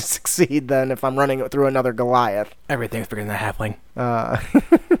chance to succeed than if I'm running through another Goliath. Everything's bigger than a halfling.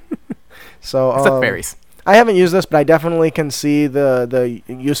 So Except fairies. I haven't used this, but I definitely can see the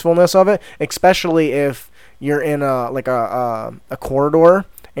usefulness of it, especially if you're in a corridor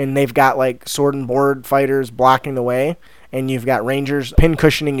and they've got like sword and board fighters blocking the way, and you've got rangers pin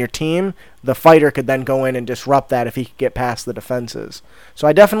cushioning your team. The fighter could then go in and disrupt that if he could get past the defenses. So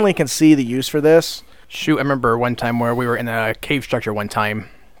I definitely can see the use for this. Shoot, I remember one time where we were in a cave structure one time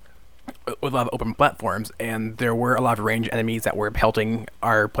with a lot of open platforms, and there were a lot of ranged enemies that were pelting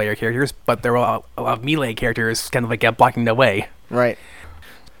our player characters, but there were a lot of melee characters kind of like blocking the way. Right.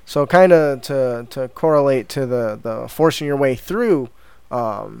 So kind of to correlate to the forcing your way through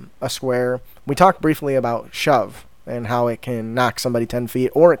a square, we talked briefly about shove and how it can knock somebody 10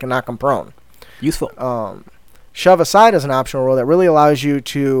 feet or it can knock them prone. Useful. Shove aside is an optional rule that really allows you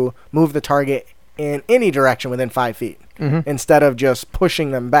to move the target in any direction within 5 feet instead of just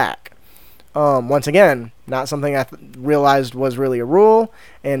pushing them back. Once again, not something I realized was really a rule,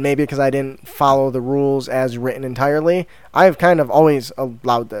 and maybe because I didn't follow the rules as written entirely, I've kind of always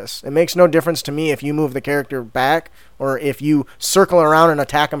allowed this. It makes no difference to me if you move the character back or if you circle around and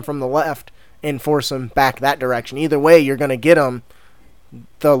attack them from the left and force them back that direction. Either way, you're going to get them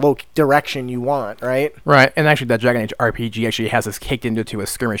the direction you want, right? Right, and actually that Dragon Age RPG actually has this kicked into his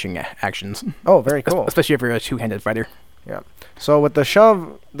skirmishing actions. Oh, very cool. Especially if you're a two-handed fighter. Yeah. So with the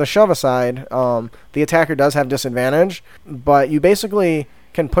shove aside, the attacker does have disadvantage, but you basically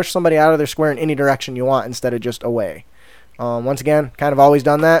can push somebody out of their square in any direction you want instead of just away. Once again, kind of always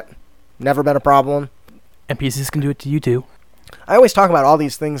done that. Never been a problem. NPCs can do it to you too. I always talk about all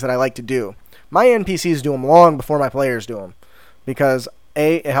these things that I like to do. My NPCs do them long before my players do them, because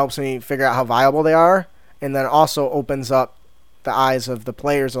A, it helps me figure out how viable they are, and then also opens up the eyes of the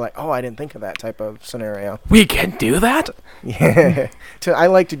players. Are like, oh, I didn't think of that type of scenario. We can do that? Yeah. I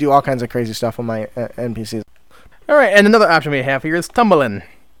like to do all kinds of crazy stuff with my NPCs. All right, and another option we have here is tumbling.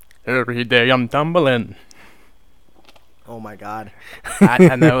 Every day I'm tumbling. Oh my god.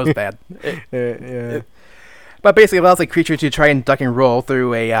 I know it was bad. Yeah. But basically it allows a creature to try and duck and roll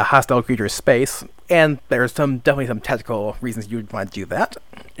through a hostile creature's space, and there's definitely some tactical reasons you would want to do that.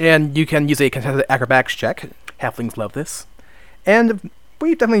 And you can use a contested acrobatics check. Halflings love this. And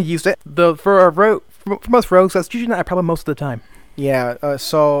we've definitely used it. For most rogues, that's usually not a problem most of the time. Yeah,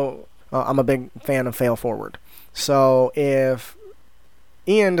 so I'm a big fan of fail forward. So if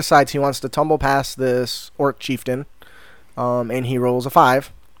Ian decides he wants to tumble past this orc chieftain, and he rolls a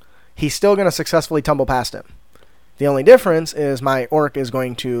 5, he's still going to successfully tumble past him. The only difference is my orc is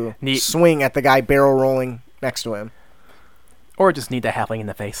going to swing at the guy barrel rolling next to him. Or just need the halfling in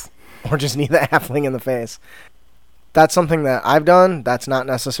the face. Or just need the halfling in the face. That's something that I've done. That's not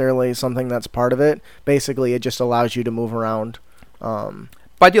necessarily something that's part of it. Basically, it just allows you to move around. But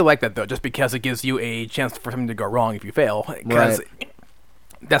I do like that, though, just because it gives you a chance for something to go wrong if you fail. Because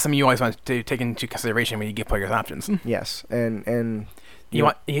that's something you always want to take into consideration when you give players options. Yes, and you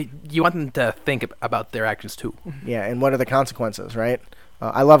want them to think about their actions, too. Yeah, and what are the consequences, right?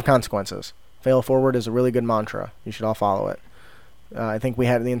 I love consequences. Fail forward is a really good mantra. You should all follow it. I think we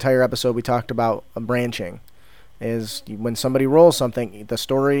had the entire episode we talked about branching. Is when somebody rolls something, the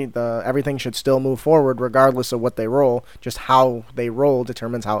story, everything should still move forward regardless of what they roll. Just how they roll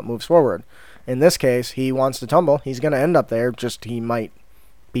determines how it moves forward. In this case, he wants to tumble. He's going to end up there. Just he might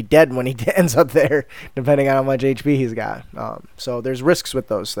be dead when he ends up there, depending on how much HP he's got. So there's risks with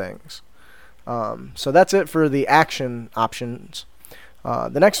those things. So that's it for the action options.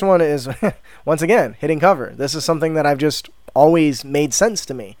 The next one is, once again, hitting cover. This is something that I've just always made sense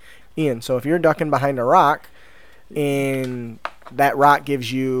to me. Ian, so if you're ducking behind a rock, and that rock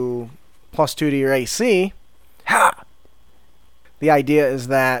gives you +2 to your AC, Ha! the idea is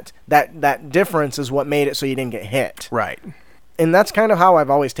that difference is what made it so you didn't get hit. Right. And that's kind of how I've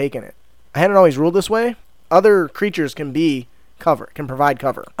always taken it. I hadn't always ruled this way. Other creatures can provide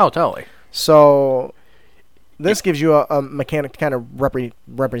cover. Oh, totally. So this gives you a mechanic to kind of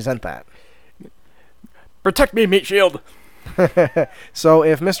represent that. Protect me, Meat Shield! So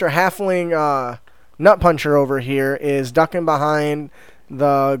if Mr. Halfling Nut Puncher over here is ducking behind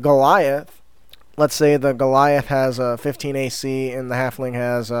the Goliath, let's say the Goliath has a 15 AC and the Halfling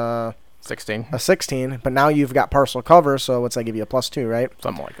has a 16. 16, but now you've got partial cover, so what's that give you, a +2, right?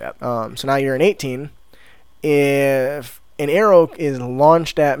 Something like that. So now you're an 18. If an arrow is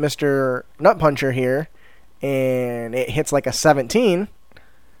launched at Mr. Nut Puncher here, and it hits like a 17,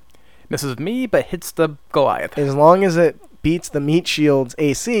 Misses me, but hits the Goliath. as long as it beats the Meat Shield's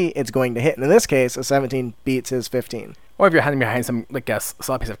AC, it's going to hit. And in this case, a 17 beats his 15. Or if you're hiding behind some, like a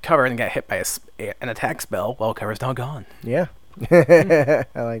solid piece of cover and get hit by an attack spell, well, cover's now gone. Yeah. I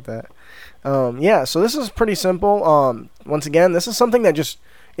like that. Yeah, so this is pretty simple. Once again, this is something that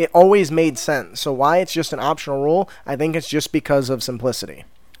it always made sense. So why it's just an optional rule, I think it's just because of simplicity.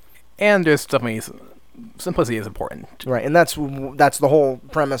 And there's definitely simplicity is important. Right, and that's the whole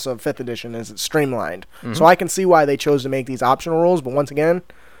premise of 5th edition is it's streamlined. So I can see why they chose to make these optional rules, but once again,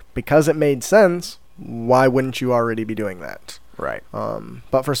 because it made sense, why wouldn't you already be doing that? Right.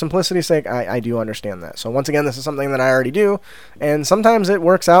 But for simplicity's sake, I do understand that. So once again, this is something that I already do, and sometimes it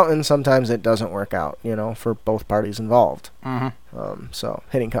works out and sometimes it doesn't work out, for both parties involved. So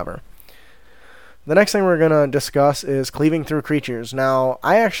hitting cover. The next thing we're going to discuss is cleaving through creatures. Now,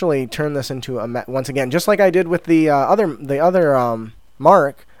 I actually turned this into once again, just like I did with the other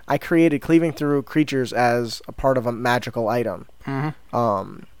mark, I created cleaving through creatures as a part of a magical item.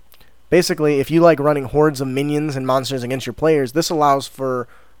 Basically, if you like running hordes of minions and monsters against your players, this allows for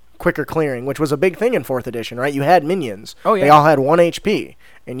quicker clearing, which was a big thing in 4th edition, right? You had minions. Oh, yeah. They all had 1 HP.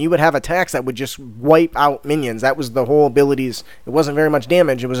 And you would have attacks that would just wipe out minions. That was the whole abilities. It wasn't very much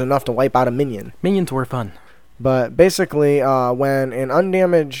damage. It was enough to wipe out a minion. Minions were fun. But basically, when an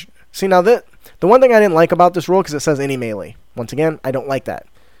undamaged... See, now, the one thing I didn't like about this rule, because it says any melee. Once again, I don't like that.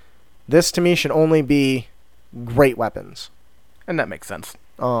 This, to me, should only be great weapons. And that makes sense.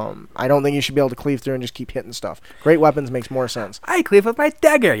 I don't think you should be able to cleave through and just keep hitting stuff. Great weapons makes more sense. I cleave with my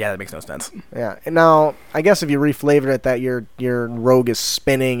dagger. Yeah, that makes no sense. Yeah. And now, I guess if you reflavored it that your rogue is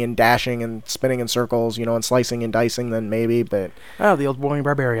spinning and dashing and spinning in circles, and slicing and dicing, then maybe, but... Oh, the old warring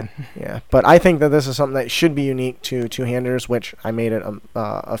barbarian. Yeah. But I think that this is something that should be unique to two-handers, which I made it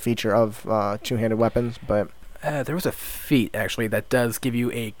a feature of two-handed weapons, but... There was a feat, actually, that does give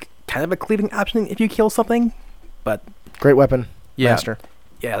you a kind of a cleaving option if you kill something, but... Great weapon. Yeah. Master.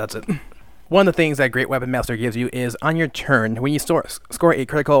 Yeah, that's it. One of the things that Great Weapon Master gives you is on your turn, when you score a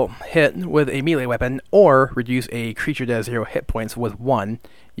critical hit with a melee weapon, or reduce a creature to 0 hit points with 1,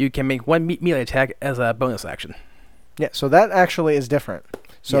 you can make 1 melee attack as a bonus action. Yeah, so that actually is different.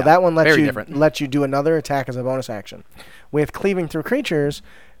 So Yeah, that one very lets you do another attack as a bonus action. With cleaving through creatures,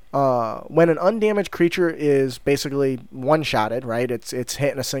 when an undamaged creature is basically one-shotted, right? It's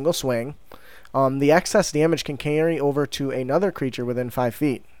hit in a single swing. The excess damage can carry over to another creature within 5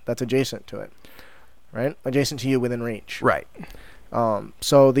 feet that's adjacent to it, right? Adjacent to you within reach. Right.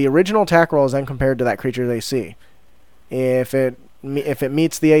 So the original attack roll is then compared to that creature's AC. If it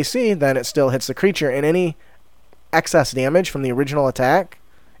meets the AC, then it still hits the creature, and any excess damage from the original attack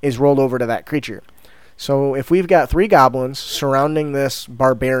is rolled over to that creature. So if we've got 3 goblins surrounding this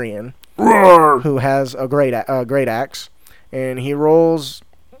barbarian who has a great axe, and he rolls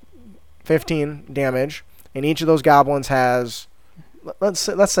 15 damage, and each of those goblins has, let's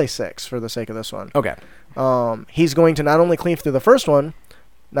say 6 for the sake of this one. Okay. He's going to not only cleave through the first one,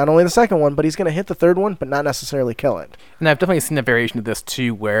 not only the second one, but he's going to hit the third one, but not necessarily kill it. And I've definitely seen a variation of this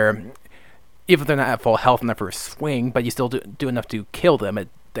too, where even if they're not at full health in their first swing, but you still do enough to kill them,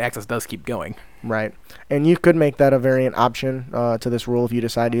 the access does keep going. Right. And you could make that a variant option to this rule if you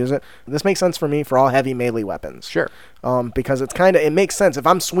decide to use it. This makes sense for me for all heavy melee weapons. Sure. Because it makes sense. If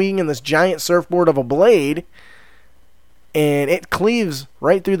I'm swinging this giant surfboard of a blade and it cleaves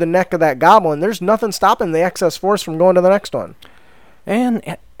right through the neck of that goblin, there's nothing stopping the excess force from going to the next one. And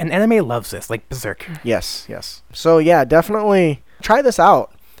an anime loves this, like Berserk. Yes. So yeah, definitely try this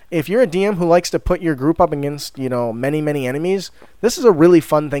out. if you're a DM who likes to put your group up against, many, many enemies, this is a really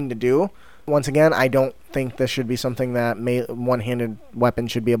fun thing to do. Once again, I don't think this should be something that one-handed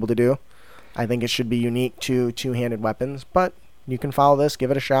weapons should be able to do. I think it should be unique to two-handed weapons, but you can follow this, give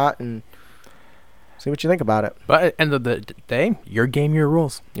it a shot, and see what you think about it. But at the end of the day, your game, your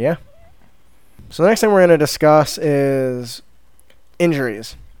rules. Yeah. So the next thing we're going to discuss is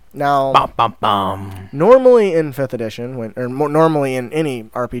injuries. Now, normally in 5th edition, normally in any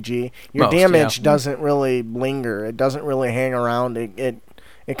RPG, your damage doesn't really linger. It doesn't really hang around.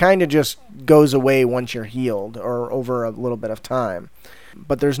 It kind of just goes away once you're healed or over a little bit of time.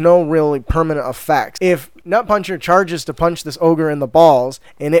 But there's no really permanent effects. If Nut Puncher charges to punch this ogre in the balls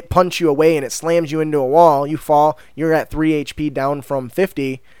and it punches you away and it slams you into a wall, you fall, you're at 3 HP down from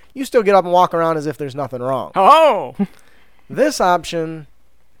 50, you still get up and walk around as if there's nothing wrong. Oh! This option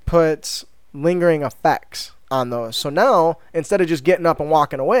puts lingering effects on those. So now, instead of just getting up and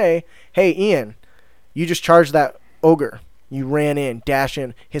walking away, hey, Ian, you just charged that ogre. You ran in, dash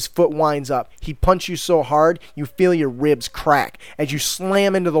in, his foot winds up. He punched you so hard, you feel your ribs crack. As you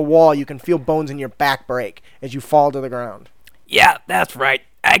slam into the wall, you can feel bones in your back break as you fall to the ground. Yeah, that's right.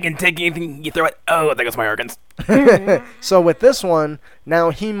 I can take anything you throw it. Oh, there goes my organs. So with this one, now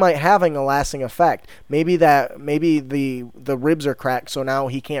he might having a lasting effect. Maybe the ribs are cracked, so now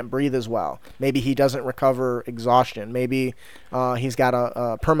he can't breathe as well. Maybe he doesn't recover exhaustion. Maybe he's got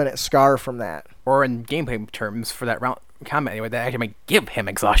a permanent scar from that. Or in gameplay terms, for that round combat anyway, that actually might give him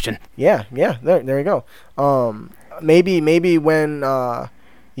exhaustion. Yeah, there you go. Maybe when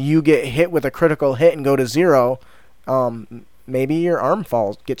you get hit with a critical hit and go to 0, maybe your arm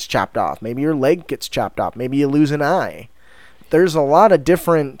gets chopped off. Maybe your leg gets chopped off. Maybe you lose an eye. There's a lot of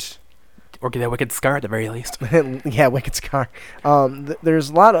different... Or get a wicked scar at the very least. Yeah, wicked scar.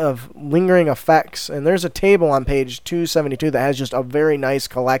 There's a lot of lingering effects, and there's a table on page 272 that has just a very nice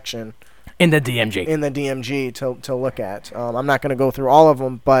collection. In the DMG to look at. I'm not going to go through all of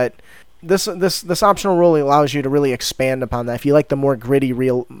them, but this optional rule allows you to really expand upon that. If you like the more gritty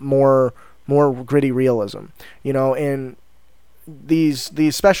more gritty realism, and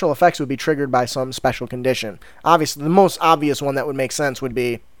these special effects would be triggered by some special condition. Obviously, the most obvious one that would make sense would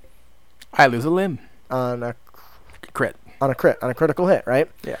be I lose a limb on a crit. On a critical hit, right?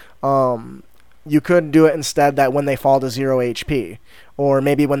 Yeah. You could do it instead that when they fall to 0 HP, or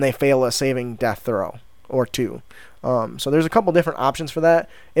maybe when they fail a saving death throw, or 2. So there's a couple different options for that.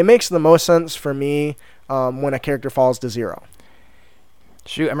 It makes the most sense for me when a character falls to 0.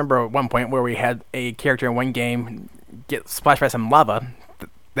 Shoot, I remember at one point where we had a character in one game get splashed by some lava.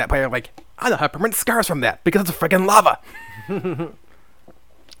 That player I don't have permanent scars from that because it's freaking lava.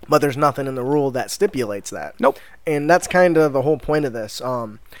 But there's nothing in the rule that stipulates that. Nope. And that's kind of the whole point of this.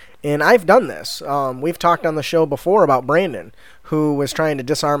 And I've done this. We've talked on the show before about Brandon, who was trying to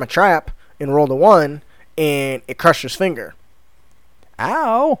disarm a trap and rolled a 1, and it crushed his finger.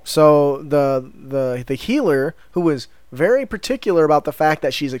 Ow! So the healer, who was very particular about the fact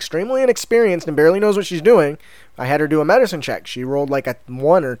that she's extremely inexperienced and barely knows what she's doing, I had her do a medicine check. She rolled a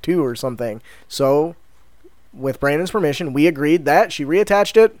 1 or 2 or something. So, with Brandon's permission, we agreed that she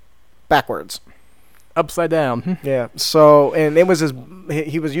reattached it backwards. Upside down. Yeah. So, and it was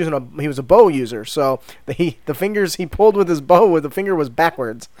he was a bow user. So the fingers he pulled with his bow, the finger was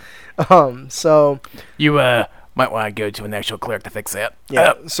backwards. So you might want to go to an actual cleric to fix that.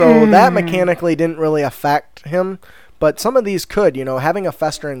 Yeah. So that mechanically didn't really affect him, but some of these could. Having a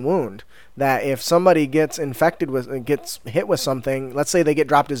festering wound, that if somebody gets hit with something, let's say they get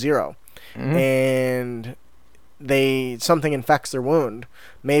dropped to 0, and something infects their wound.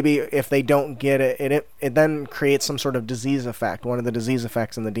 Maybe if they don't get it then creates some sort of disease effect. One of the disease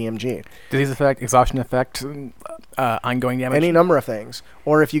effects in the DMG. Disease effect, exhaustion effect, ongoing damage. Any number of things.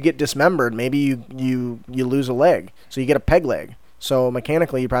 Or if you get dismembered, maybe you lose a leg, so you get a peg leg. So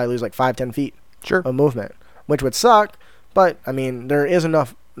mechanically, you probably lose 5-10 feet of movement, which would suck. But I mean, there is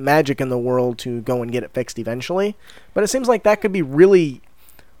enough magic in the world to go and get it fixed eventually. But it seems like that could be really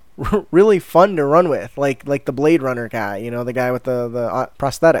fun to run with, like the Blade Runner guy, the guy with the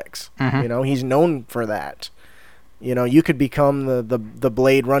prosthetics. Mm-hmm. He's known for that. You could become the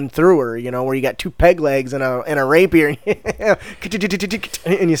Blade Run Througher, where you got 2 peg legs and a rapier,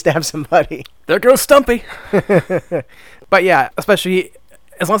 and you stab somebody. There goes Stumpy. But yeah, especially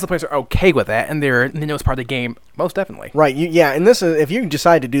as long as the players are okay with that and they know it's part of the game, most definitely. Right. And this is, if you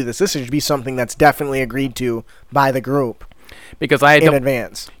decide to do this should be something that's definitely agreed to by the group. Because in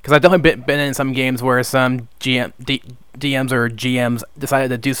advance. Because I've definitely been in some games where some DMs or GMs decided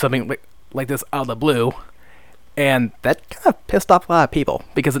to do something like this out of the blue, and that kind of pissed off a lot of people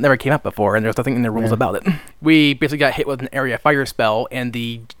because it never came up before and there's nothing in the rules about it. We basically got hit with an area fire spell, and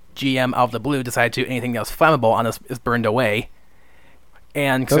the GM out of the blue decided to anything that was flammable on us is burned away.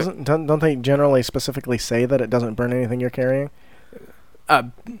 And Don't they generally specifically say that it doesn't burn anything you're carrying?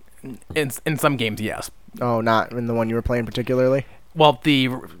 in some games, yes. Oh, not in the one you were playing particularly? Well, the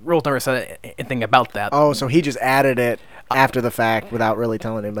rules never said anything about that. Oh, so he just added it after the fact without really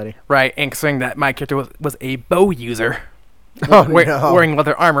telling anybody. Right, and considering that my character was a bow user, Oh, no. wearing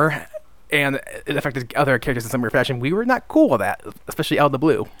leather armor, and it affected other characters in some weird fashion, we were not cool with that, especially out of the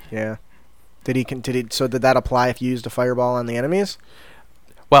blue. Yeah. So did that apply if you used a fireball on the enemies?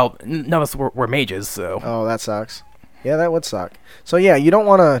 Well, none of us were mages, so... Oh, that sucks. Yeah, that would suck. So yeah, you don't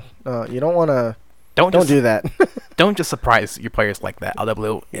want to don't do that. Don't just surprise your players like that out of the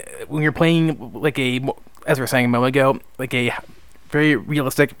blue. When you're playing like as we were saying a moment ago, like a very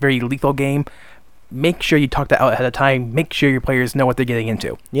realistic, very lethal game, make sure you talk that out ahead of time. Make sure your players know what they're getting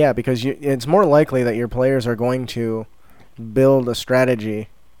into. Yeah, because it's more likely that your players are going to build a strategy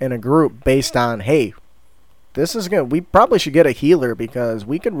in a group based on, hey, we probably should get a healer because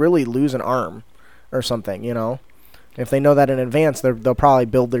we could really lose an arm or something, you know. If they know that in advance, they'll probably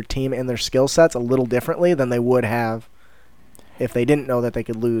build their team and their skill sets a little differently than they would have if they didn't know that they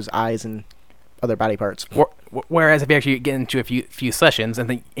could lose eyes and other body parts. Whereas if you actually get into a few sessions and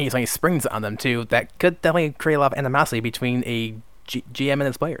then something springs on them too, that could definitely create a lot of animosity between a GM and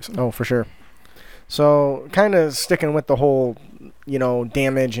his players. Oh, for sure. So, kind of sticking with the whole,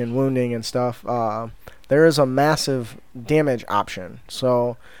 damage and wounding and stuff, there is a massive damage option.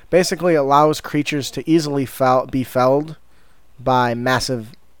 So basically allows creatures to easily be felled by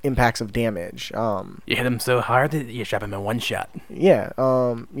massive impacts of damage. You hit them so hard that you shove them in one shot. Yeah.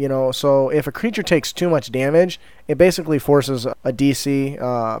 So if a creature takes too much damage, it basically forces a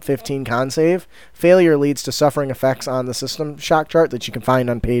DC 15 con save. Failure leads to suffering effects on the system shock chart that you can find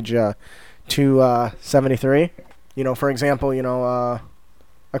on page 273. For example,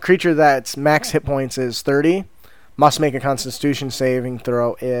 a creature that's max hit points is 30 must make a Constitution saving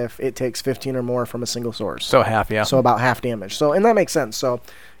throw if it takes 15 or more from a single source. So half, yeah. So about half damage. And that makes sense. So,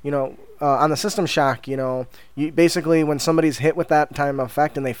 on the system shock, you basically when somebody's hit with that time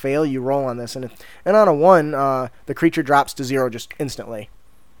effect and they fail, you roll on this, and on a 1, the creature drops to 0 just instantly.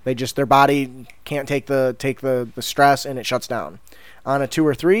 Their body can't take the stress and it shuts down. On a 2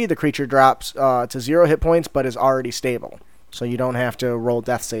 or 3, the creature drops to 0 hit points but is already stable. So you don't have to roll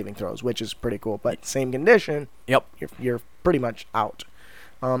death saving throws, which is pretty cool. But same condition, yep, you're pretty much out.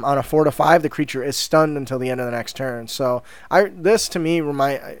 On a 4 to 5, the creature is stunned until the end of the next turn. So this to me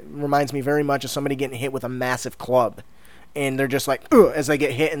reminds me very much of somebody getting hit with a massive club, and they're just like, ugh, as they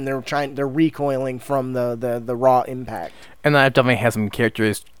get hit, and they're recoiling from the raw impact. And I've definitely had some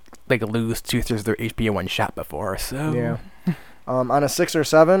characters like lose 2/3 of their HP in one shot before. So yeah. On a 6 or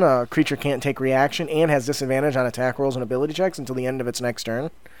 7, a creature can't take reaction and has disadvantage on attack rolls and ability checks until the end of its next turn.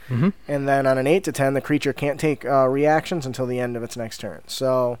 Mm-hmm. And then on an 8 to 10, the creature can't take reactions until the end of its next turn.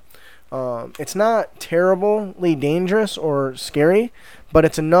 So it's not terribly dangerous or scary, but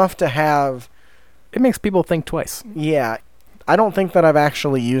it's enough to have... It makes people think twice. Yeah. I don't think that I've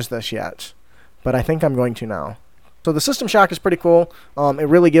actually used this yet, but I think I'm going to now. So the system shock is pretty cool. It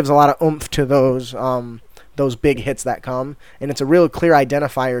really gives a lot of oomph to those big hits that come, and it's a real clear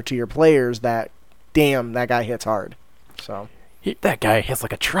identifier to your players that, damn, that guy hits hard. So that guy hits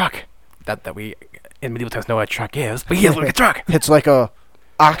like a truck. That we in medieval times know what a truck is, but he hits like a truck. Hits like a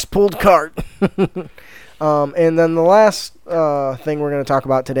ox-pulled cart. And then the last thing we're going to talk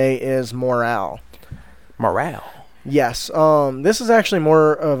about today is morale. Morale. Yes. This is actually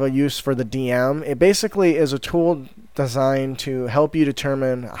more of a use for the DM. It basically is a tool designed to help you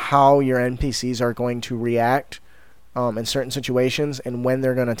determine how your NPCs are going to react in certain situations and when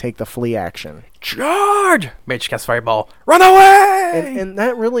they're going to take the flee action. Charge! Mage cast fireball. Run away! And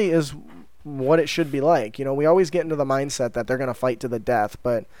that really is what it should be like. We always get into the mindset that they're going to fight to the death,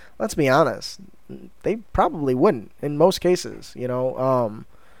 but let's be honest, they probably wouldn't in most cases.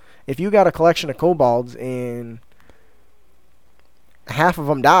 If you got a collection of kobolds and half of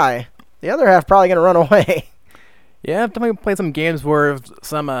them die, the other half probably going to run away. Yeah, I've definitely played some games where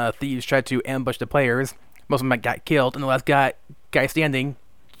some thieves tried to ambush the players. Most of them got killed, and the last guy standing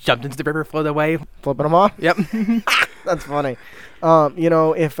jumped into the river, floated away. Flipping them off? Yep. That's funny.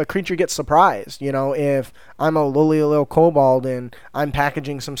 If a creature gets surprised, if I'm a lowly little kobold and I'm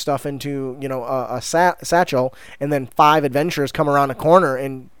packaging some stuff into, a satchel, and then 5 adventurers come around the corner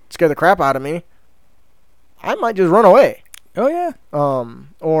and scare the crap out of me, I might just run away. Oh, yeah.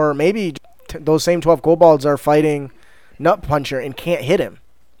 Or maybe those same 12 kobolds are fighting Nut Puncher and can't hit him.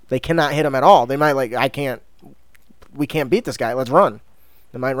 They cannot hit him at all. They might we can't beat this guy. Let's run.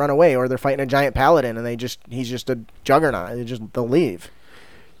 They might run away, or they're fighting a giant paladin and he's just a juggernaut. They'll leave.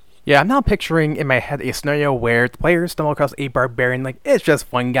 Yeah, I'm now picturing in my head a scenario where the players stumble across a barbarian. Like, it's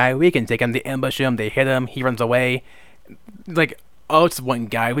just one guy. We can take him. They ambush him. They hit him. He runs away. Like, oh, it's one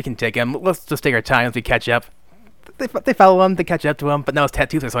guy. We can take him. Let's just take our time as we catch up. They follow him. They catch up to him. But now his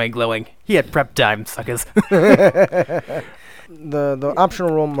tattoos are suddenly glowing. He had prep time, suckers. The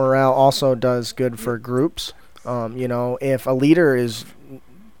optional role morale also does good for groups. If a leader is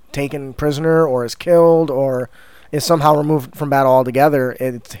taken prisoner or is killed or is somehow removed from battle altogether,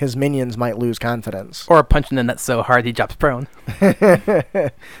 his minions might lose confidence. Or punching the net so hard he drops prone.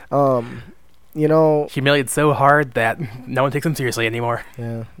 Humiliated so hard that no one takes him seriously anymore.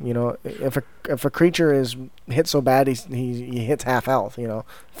 Yeah, if a creature is hit so bad he hits half health.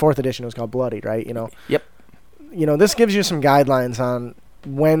 4th edition was called Bloodied, right? Yep. This gives you some guidelines on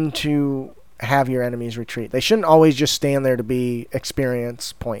when to have your enemies retreat. They shouldn't always just stand there to be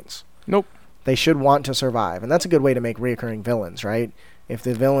experience points. Nope. They should want to survive, and that's a good way to make reoccurring villains, right? If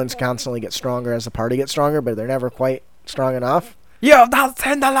the villains constantly get stronger as the party gets stronger, but they're never quite strong enough. You have not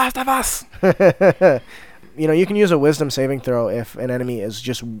seen The Last of Us! You can use a wisdom saving throw if an enemy is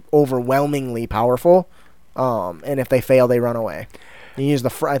just overwhelmingly powerful, and if they fail, they run away. You use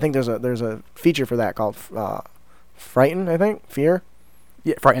I think there's a feature for that called Frighten, I think? Fear?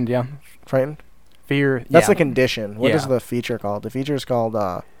 Yeah, Frightened, yeah. Frightened? Fear, That's yeah. the condition. What is the feature called? The feature is called...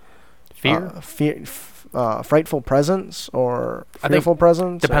 Fear? Frightful Presence or Fearful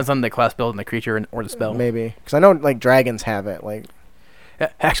Presence? Depends on the class build and the creature or the spell. Maybe. Because I know dragons have it.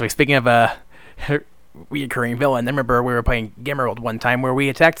 Actually, speaking of reoccurring villain, I remember we were playing Gamerworld one time where we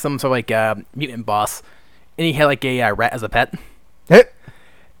attacked some sort of mutant boss, and he had a rat as a pet.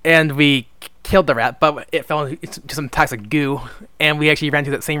 And we killed the rat, but it fell into some toxic goo, and we actually ran into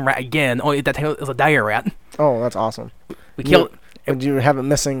that same rat again, only that time it was a dire rat. Oh, that's awesome. We killed... Did you have a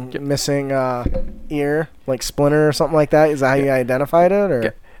missing ear, like splinter or something like that? Is that how you identified it,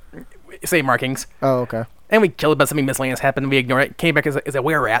 or same markings? Oh, okay. And we killed it, but something miscellaneous happened. We ignored it. Came back as a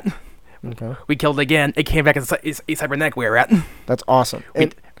were rat. Okay. We killed it again. It came back as a cybernetic were rat. That's awesome. We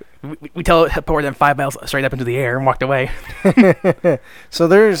teleported them 5 miles straight up into the air and walked away. So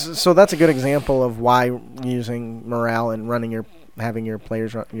that's a good example of why using morale and having your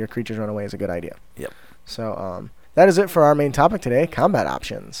creatures run away is a good idea. Yep. So that is it for our main topic today, combat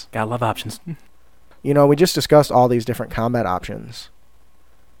options. Gotta love options. We just discussed all these different combat options.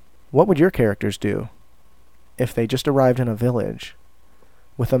 What would your characters do if they just arrived in a village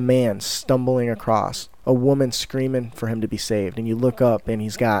with a man stumbling across, a woman screaming for him to be saved, and you look up and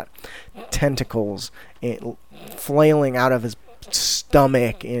he's got tentacles flailing out of his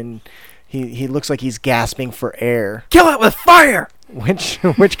stomach, and he looks like he's gasping for air? Kill it with fire! Which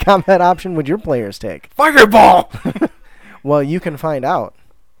combat option would your players take? Fireball! Well, you can find out,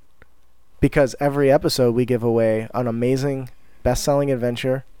 because every episode we give away an amazing best-selling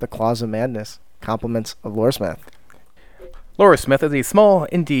adventure, The Claws of Madness, compliments of Loresmith. Loresmith is a small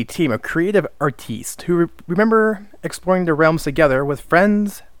indie team of creative artists who remember exploring the realms together with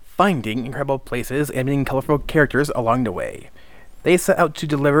friends, finding incredible places, and meeting colorful characters along the way. They set out to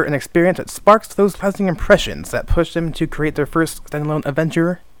deliver an experience that sparks those lasting impressions that push them to create their first standalone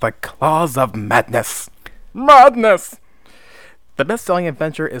adventure, The Claws of Madness. Madness! The best-selling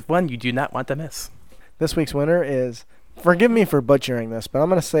adventure is one you do not want to miss. This week's winner is, forgive me for butchering this, but I'm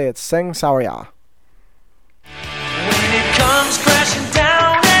going to say it's Seng Saoria. When it comes crashing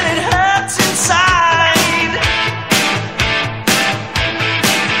down and it hurts inside,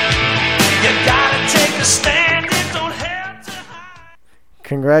 you gotta take a stand, it don't hurt to hide.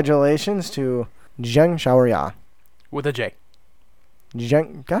 Congratulations to Zheng Shaoria. With a J.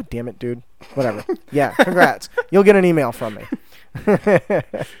 Zheng, God damn it, dude. Whatever. Yeah, congrats. You'll get an email from me.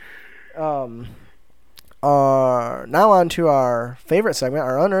 Now on to our favorite segment,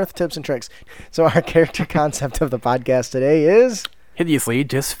 our Unearthed Tips and Tricks. So our character concept of the podcast today is... Hideously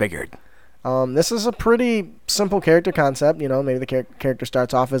Disfigured. This is a pretty simple character concept. Maybe the character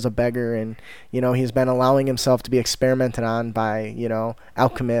starts off as a beggar, and he's been allowing himself to be experimented on by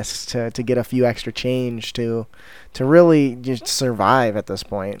alchemists to get a few extra change to really just survive at this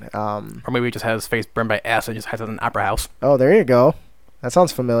point. Or maybe he just has his face burned by acid and just hides at an opera house. Oh, there you go. That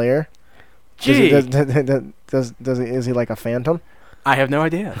sounds familiar. Gee. Is he like a phantom? I have no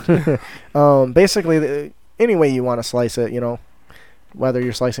idea. Basically, any way you want to slice it, whether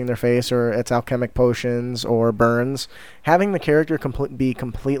you're slicing their face or it's alchemic potions or burns, having the character be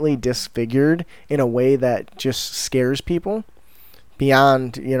completely disfigured in a way that just scares people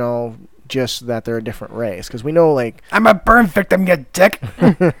beyond, just that they're a different race. Because we know, I'm a burn victim, you dick!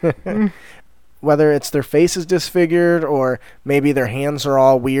 Whether it's their face is disfigured or maybe their hands are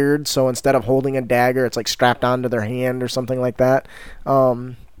all weird, so instead of holding a dagger, it's strapped onto their hand or something like that.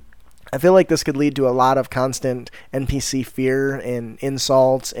 I feel like this could lead to a lot of constant NPC fear and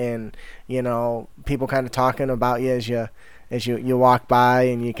insults and, people kind of talking about you as you walk by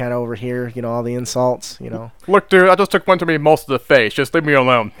and you kind of overhear, all the insults, Look, dude, I just took one to me most of the face. Just leave me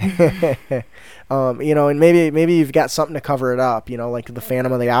alone. And maybe you've got something to cover it up, like the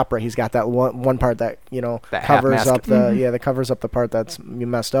Phantom of the Opera. He's got that one part that, That covers half up that covers up the part that's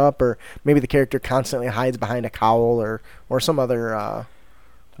messed up, or maybe the character constantly hides behind a cowl or some other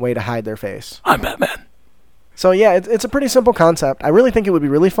way to hide their face. I'm Batman. So yeah, it's a pretty simple concept. I really think it would be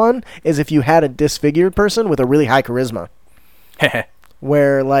really fun is if you had a disfigured person with a really high charisma.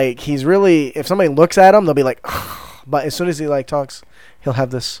 Where like he's really, if somebody looks at him, they'll be like, but as soon as he like talks, he'll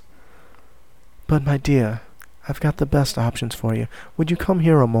have this. But my dear, I've got the best options for you. Would you come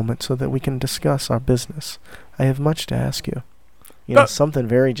here a moment so that we can discuss our business? I have much to ask you. Something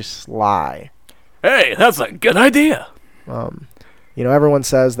very just sly. Hey, that's a good idea. Everyone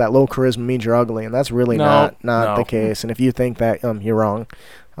says that low charisma means you're ugly, and that's really not No. the case. And if you think that, you're wrong.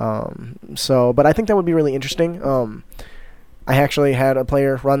 But I think that would be really interesting. I actually had a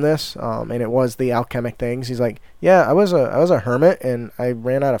player run this, and it was the alchemic things. He's like, yeah, I was a hermit, and I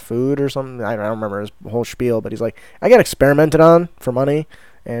ran out of food or something. I don't remember his whole spiel, but he's like, I got experimented on for money,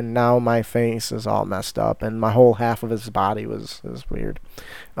 and now my face is all messed up, and my whole half of his body was weird.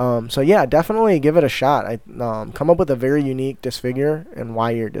 So yeah, definitely give it a shot. Come up with a very unique disfigure and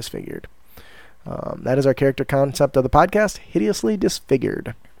why you're disfigured. That is our character concept of the podcast, Hideously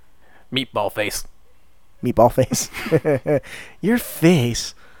Disfigured. Meatball face. Meatball face. Your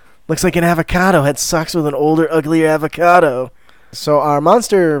face looks like an avocado had sex with an older, uglier avocado. So our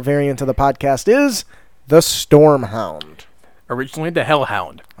monster variant of the podcast is the Stormhound. Originally the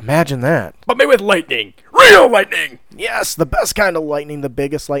Hellhound. Imagine that. But made with lightning. Real lightning! Yes, the best kind of lightning, the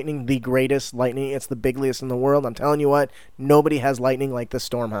biggest lightning, the greatest lightning. It's the biggest in the world. I'm telling you what, nobody has lightning like the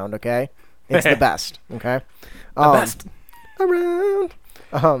Stormhound, okay? It's the best, okay? The best. Around.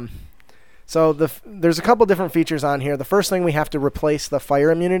 So there's a couple different features on here. The first thing, we have to replace the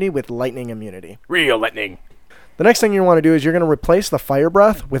fire immunity with lightning immunity. Real lightning. The next thing you want to do is you're going to replace the fire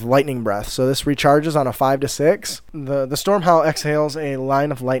breath with lightning breath. So this recharges on a 5 to 6. The Stormhound exhales a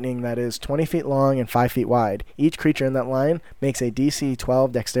line of lightning that is 20 feet long and 5 feet wide. Each creature in that line makes a DC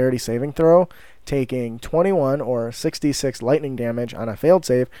 12 dexterity saving throw, taking 21 or 66 lightning damage on a failed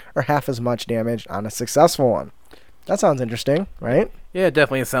save, or half as much damage on a successful one. That sounds interesting, right? Yeah, it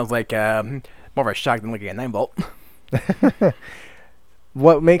definitely sounds like more of a shock than looking at 9-volt.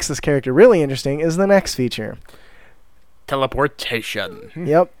 What makes this character really interesting is the next feature. Teleportation.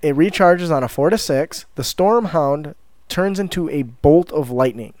 Yep, it recharges on a 4 to 6. The Stormhound turns into a bolt of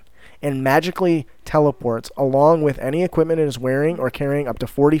lightning and magically teleports along with any equipment it is wearing or carrying up to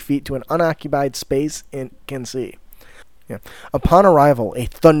 40 feet to an unoccupied space it can see. Yeah. Upon arrival, a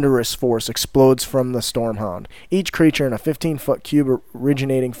thunderous force explodes from the Stormhound. Each creature in a 15-foot cube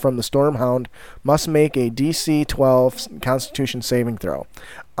originating from the Stormhound must make a DC 12 Constitution saving throw.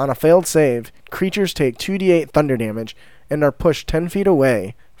 On a failed save, creatures take 2d8 thunder damage and are pushed 10 feet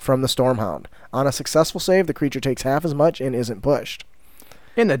away from the Stormhound. On a successful save, the creature takes half as much and isn't pushed.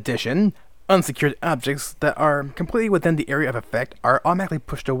 In addition, unsecured objects that are completely within the area of effect are automatically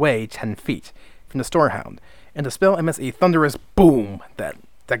pushed away 10 feet from the Stormhound, and the spell emits a thunderous boom that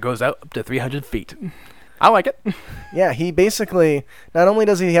goes out up to 300 feet. I like it. Yeah, he basically, not only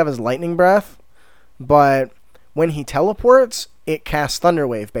does he have his lightning breath, but when he teleports, it casts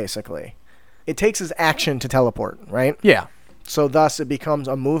Thunderwave, basically. It takes his action to teleport, right? Yeah. So thus it becomes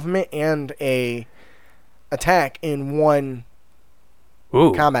a movement and a attack in one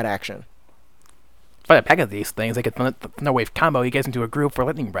combat action. If I had a pack of these things, I could Thunderwave combo you guys into a group for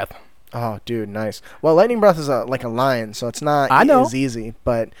Lightning Breath. Oh, dude, nice. Well, Lightning Breath is like a lion, so it's not as easy,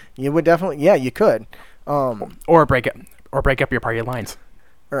 but you would definitely, you could. Or break up your party lines.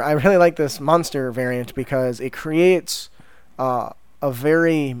 Or I really like this monster variant because it creates a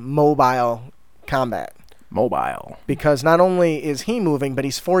very mobile combat. Mobile. Because not only is he moving, but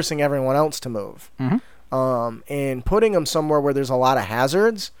he's forcing everyone else to move. Mm-hmm. And putting him somewhere where there's a lot of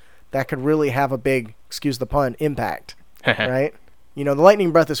hazards, that could really have a big, excuse the pun, impact. Right? The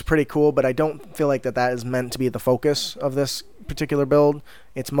lightning breath is pretty cool, but I don't feel like that is meant to be the focus of this particular build.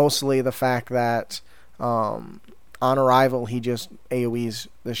 It's mostly the fact that on arrival, he just AoEs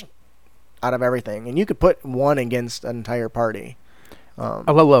out of everything. And you could put one against an entire party.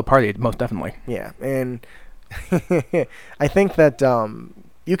 A low party, most definitely. Yeah, and I think that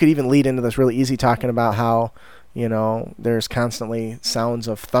you could even lead into this really easy talking about how, there's constantly sounds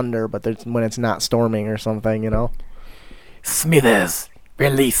of thunder, but when it's not storming or something, Smithers,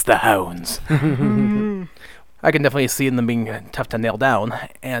 release the hounds. I can definitely see them being tough to nail down,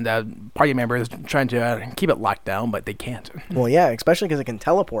 and party members trying to keep it locked down, but they can't. Well, yeah, especially because it can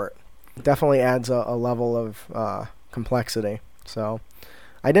teleport. It definitely adds a level of complexity. So,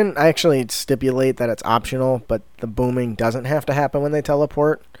 I didn't actually stipulate that it's optional, but the booming doesn't have to happen when they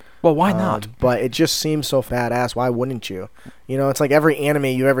teleport. Well, why not? But it just seems so badass. Why wouldn't you? You know, it's like every anime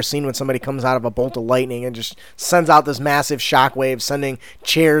you've ever seen when somebody comes out of a bolt of lightning and just sends out this massive shockwave, sending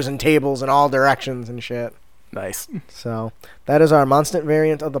chairs and tables in all directions and shit. Nice. So, that is our Monstant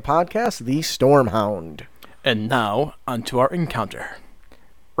variant of the podcast, the Stormhound. And now, onto our encounter.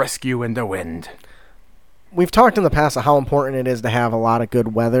 Rescue in the Wind. We've talked in the past of how important it is to have a lot of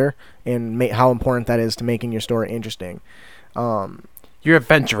good weather and how important that is to making your story interesting. Your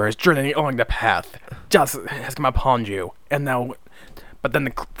adventurers journeying along the path. Dusk has come upon you, and now... But then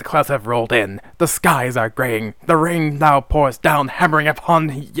the clouds have rolled in. The skies are graying. The rain now pours down, hammering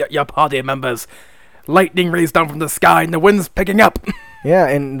upon your party members. Lightning rays down from the sky, and the wind's picking up. Yeah,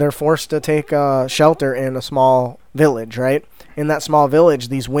 and they're forced to take shelter in a small village, right? In that small village,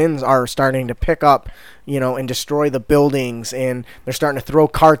 these winds are starting to pick up, and destroy the buildings, and they're starting to throw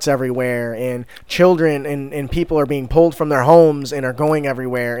carts everywhere, and children and people are being pulled from their homes and are going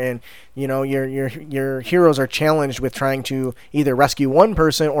everywhere, and your heroes are challenged with trying to either rescue one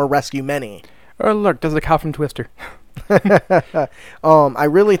person or rescue many. Oh, look, there's a cow from Twister. I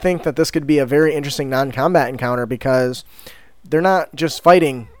really think that this could be a very interesting non-combat encounter because they're not just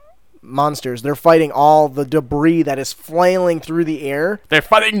fighting monsters. They're fighting all the debris that is flailing through the air. They're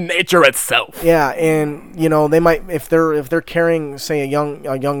fighting nature itself. Yeah, and they might if they're carrying, say, a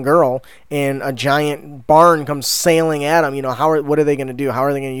young girl, and a giant barn comes sailing at them. What are they going to do? How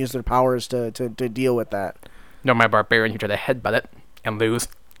are they going to use their powers to deal with that? No, my barbarian who try to headbutt it and lose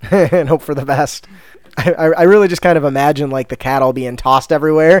and hope for the best. I really just kind of imagine like the cattle being tossed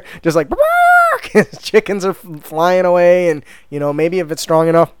everywhere, just like chickens are flying away, and maybe if it's strong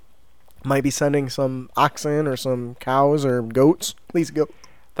enough, might be sending some oxen or some cows or goats.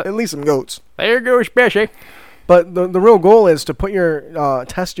 At least some goats. There goes Bessie. But the real goal is to put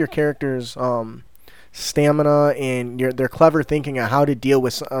test your character's stamina and their clever thinking on how to deal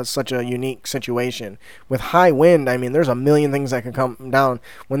with such a unique situation. With high wind, I mean, there's a million things that can come down.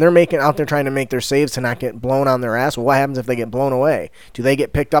 When they're out there trying to make their saves to not get blown on their ass, well, what happens if they get blown away? Do they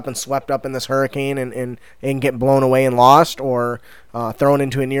get picked up and swept up in this hurricane and get blown away and lost, or thrown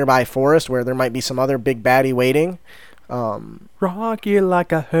into a nearby forest where there might be some other big baddie waiting? Rock you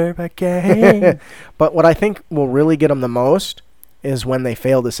like a hurricane. But what I think will really get them the most is when they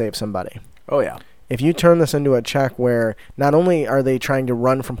fail to save somebody. Oh, yeah. If you turn this into a check where not only are they trying to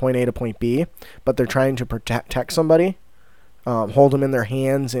run from point A to point B, but they're trying to protect somebody, hold them in their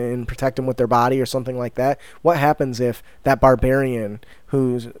hands and protect them with their body or something like that, what happens if that barbarian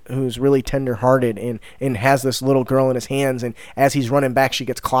who's really tender-hearted and has this little girl in his hands, and as he's running back, she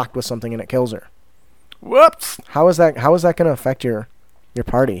gets clocked with something and it kills her? Whoops! How is that going to affect your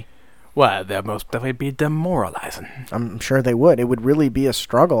party? Well, they'll most definitely be demoralizing. I'm sure they would. It would really be a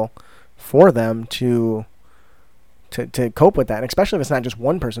struggle for them to cope with that, and especially if it's not just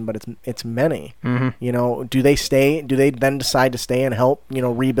one person, but it's many. Mm-hmm. Do they then decide to stay and help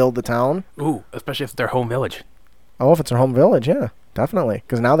rebuild the town? Ooh, especially if it's their home village. Oh, if it's their home village, yeah, definitely,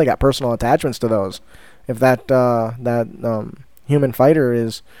 because now they got personal attachments to those. If that human fighter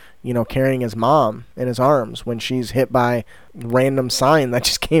is carrying his mom in his arms when she's hit by random sign that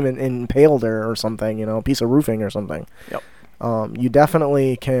just came and impaled her or something, a piece of roofing or something. Yep. You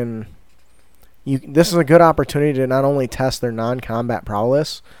definitely can. This is a good opportunity to not only test their non-combat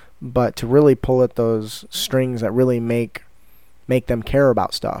prowess, but to really pull at those strings that really make them care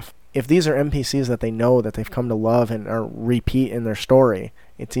about stuff. If these are NPCs that they know that they've come to love and are repeat in their story,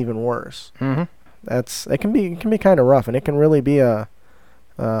 it's even worse. Mm-hmm. It can be kind of rough, and it can really be a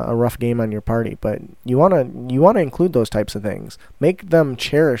rough game on your party. But you wanna include those types of things. Make them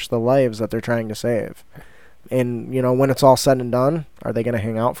cherish the lives that they're trying to save. And, when it's all said and done, are they going to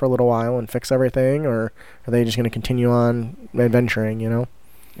hang out for a little while and fix everything, or are they just going to continue on adventuring,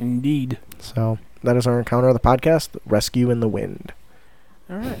 Indeed. So, that is our encounter of the podcast, Rescue in the Wind.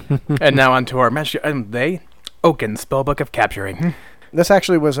 All right. And now on to our magic item today, Oaken Spellbook of Capturing. This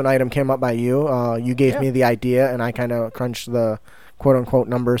actually was an item came up by you. You gave me the idea, and I kind of crunched the quote-unquote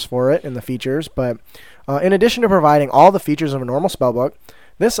numbers for it in the features. But in addition to providing all the features of a normal spellbook,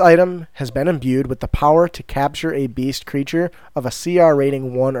 this item has been imbued with the power to capture a beast creature of a CR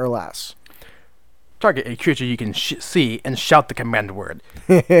rating 1 or less. Target a creature you can see and shout the command word.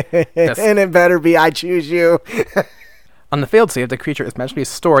 And it better be I choose you. On the failed save, the creature is magically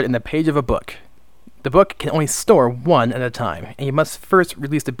stored in the page of a book. The book can only store one at a time, and you must first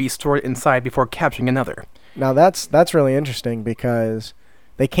release the beast stored inside before capturing another. Now that's really interesting because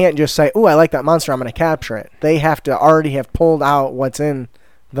they can't just say, "Ooh, I like that monster, I'm going to capture it." They have to already have pulled out what's in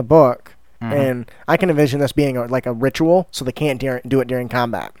the book, and I can envision this being like a ritual, so they can't do it during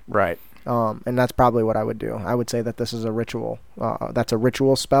combat. Right. And that's probably what I would do. I would say that this is a ritual. That's a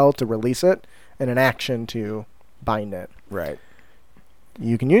ritual spell to release it, and an action to bind it. Right.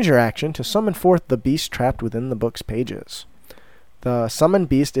 You can use your action to summon forth the beast trapped within the book's pages. The summoned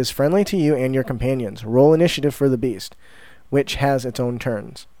beast is friendly to you and your companions. Roll initiative for the beast, which has its own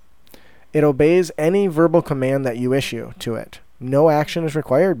turns. It obeys any verbal command that you issue to it. No action is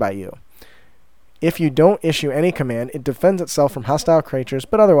required by you. If you don't issue any command, it defends itself from hostile creatures,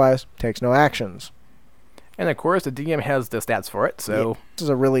 but otherwise takes no actions. And of course, the DM has the stats for it, so... Yeah, this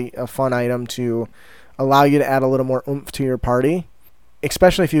is a fun item to allow you to add a little more oomph to your party,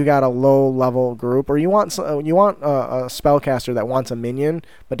 especially if you got a low-level group, or you want a spellcaster that wants a minion,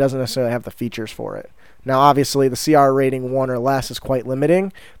 but doesn't necessarily have the features for it. Now, obviously, the CR rating 1 or less is quite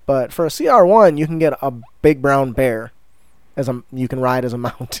limiting, but for a CR 1, you can get a big brown bear you can ride as a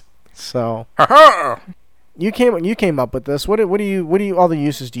mount. So, you came up with this. What do you all the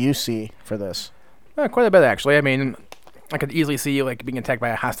uses do you see for this? Quite a bit, actually. I mean, I could easily see you like being attacked by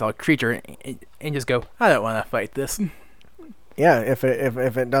a hostile creature and just go, I don't want to fight this. Yeah, if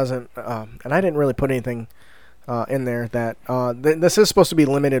it doesn't, and I didn't really put anything in there that this is supposed to be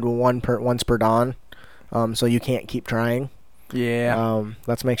limited once per dawn, so you can't keep trying. Yeah.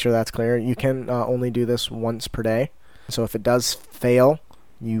 Let's make sure that's clear. You can only do this once per day, so if it does fail,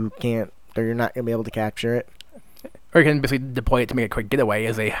 you're not gonna be able to capture it. Or you can basically deploy it to make a quick getaway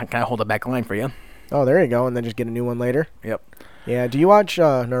as they kind of hold a back line for you. Oh, there you go, and then just get a new one later. Yep. Yeah. Do you watch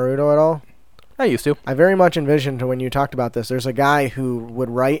Naruto at all? I used to. I very much envisioned when you talked about this, there's a guy who would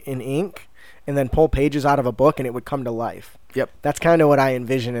write in ink and then pull pages out of a book and it would come to life. Yep. That's kind of what I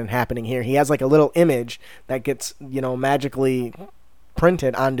envision happening here. He has like a little image that gets, magically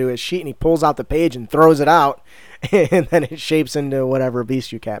printed onto his sheet, and he pulls out the page and throws it out, and then it shapes into whatever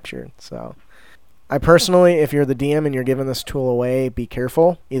beast you captured. So I personally, if you're the DM and you're giving this tool away, be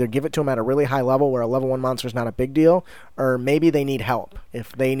careful. Either give it to them at a really high level where a level 1 monster is not a big deal, or maybe they need help.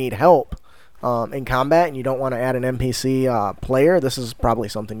 If they need help in combat and you don't want to add an NPC player, this is probably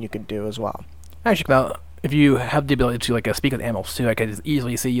something you could do as well. Actually, if you have the ability to speak with animals too, I could just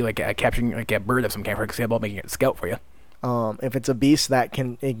easily see you capturing a bird of some kind, for example, making it scout for you. If it's a beast that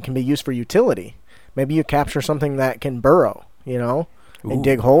can be used for utility, maybe you capture something that can burrow, and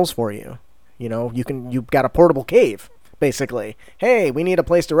dig holes for you. You've got a portable cave, basically. Hey, we need a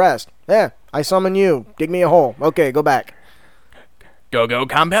place to rest. Yeah, I summon you. Dig me a hole. Okay, go back. Go,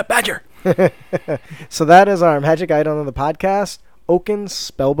 Combat Badger! So that is our magic item of the podcast, Oaken's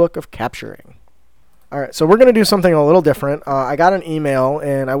Spellbook of Capturing. All right, so we're going to do something a little different. I got an email,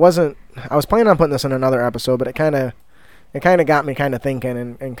 and I was planning on putting this in another episode, but it kind of got me kind of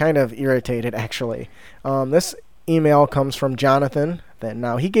thinking and kind of irritated, actually. This email comes from Jonathan.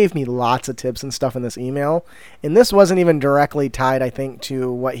 Now, he gave me lots of tips and stuff in this email, and this wasn't even directly tied, I think,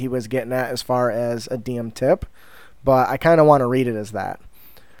 to what he was getting at as far as a DM tip, but I kind of want to read it as that.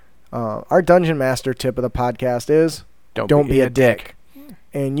 Our Dungeon Master tip of the podcast is, don't be a dick.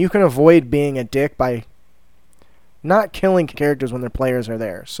 And you can avoid being a dick by not killing characters when their players are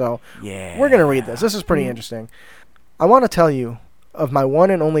there. So yeah, we're going to read this. This is pretty interesting. I want to tell you of my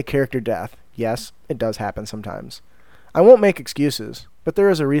one and only character death. Yes, it does happen sometimes. I won't make excuses, but there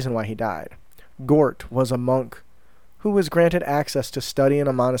is a reason why he died. Gort was a monk who was granted access to study in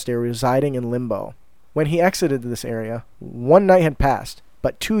a monastery residing in Limbo. When he exited this area, 1 night had passed,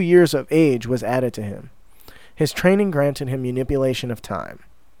 but 2 years of age was added to him. His training granted him manipulation of time.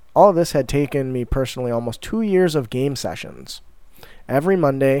 All of this had taken me personally almost 2 years of game sessions. Every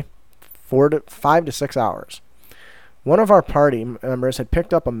Monday, 5 to 6 hours. One of our party members had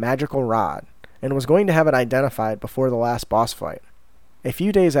picked up a magical rod and was going to have it identified before the last boss fight. A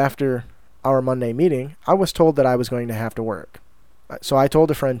few days after our Monday meeting, I was told that I was going to have to work. So I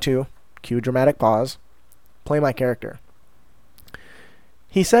told a friend to, cue dramatic pause, play my character.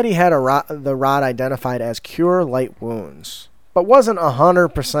 He said he had the rod identified as Cure Light Wounds, but wasn't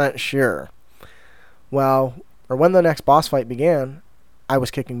 100% sure. When the next boss fight began, I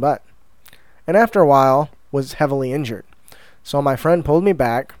was kicking butt. And after a while, was heavily injured. So my friend pulled me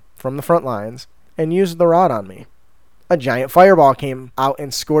back from the front lines and used the rod on me. A giant fireball came out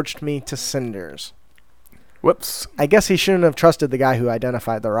and scorched me to cinders. Whoops. I guess he shouldn't have trusted the guy who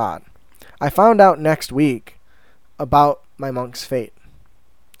identified the rod. I found out next week about my monk's fate.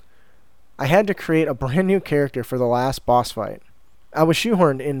 I had to create a brand new character for the last boss fight. I was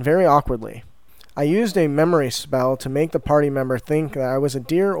shoehorned in very awkwardly. I used a memory spell to make the party member think that I was a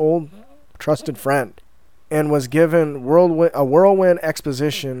dear old trusted friend. and was given a whirlwind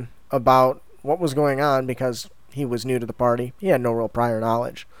exposition about what was going on because he was new to the party. He had no real prior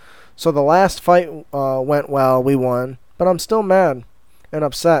knowledge. So the last fight went well. We won. But I'm still mad and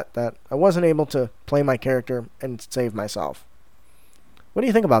upset that I wasn't able to play my character and save myself. What do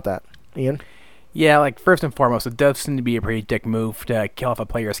you think about that, Ian? Yeah, like, first and foremost, it does seem to be a pretty dick move to kill off a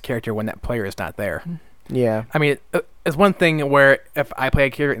player's character when that player is not there. Yeah. I mean, it's one thing where if I play a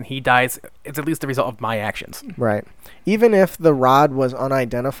character and he dies, it's at least the result of my actions. Right. Even if the rod was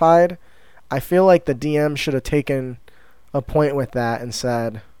unidentified, I feel like the DM should have taken a point with that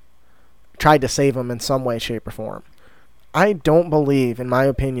and tried to save him in some way, shape, or form. I don't believe, in my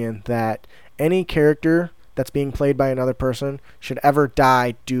opinion, that any character that's being played by another person should ever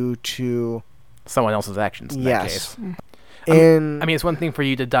die due to Someone else's actions in that case. I mean, it's one thing for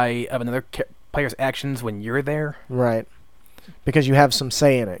you to die of another player's actions when you're there. Right. Because you have some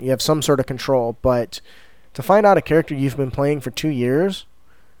say in it. You have some sort of control. But to find out a character you've been playing for 2 years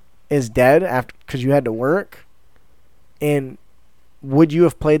is dead after because you had to work, and would you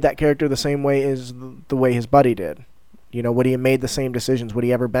have played that character the same way as the way his buddy did? You know, would he have made the same decisions? Would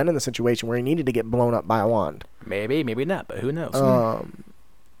he ever been in the situation where he needed to get blown up by a wand? Maybe, maybe not, but who knows?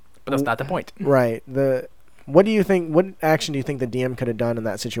 But that's not the point. Right. What do you think? What action do you think the DM could have done in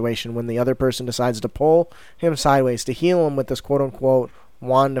that situation when the other person decides to pull him sideways to heal him with this quote-unquote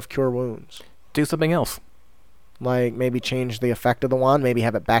wand of cure wounds? Do something else. Like maybe change the effect of the wand, maybe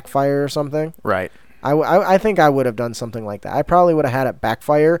have it backfire or something? Right. I think I would have done something like that. I probably would have had it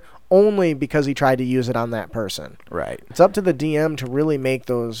backfire only because he tried to use it on that person. Right. It's up to the DM to really make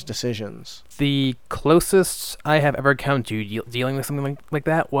those decisions. The closest I have ever come to dealing with something like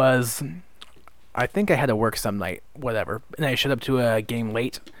that was, I think I had to work some night, whatever, and I showed up to a game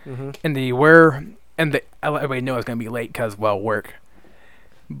late, and everybody knew I was going to be late because, well, work.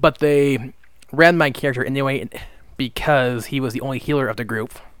 But they ran my character anyway because he was the only healer of the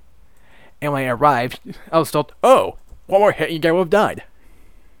group. And when I arrived, I was told, "Oh, one more hit and you guys would have died."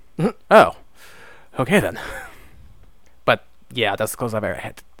 Oh, okay then. But yeah, that's the closest I've ever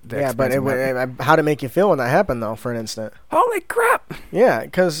had. Yeah, but how'd it make you feel when that happened, though, for an instant? Holy crap! Yeah,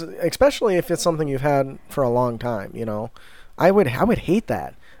 because especially if it's something you've had for a long time, you know, I would hate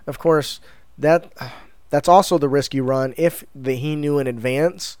that. Of course, that's also the risk you run if he knew in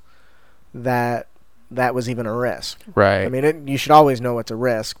advance that was even a risk. Right. I mean, you should always know it's a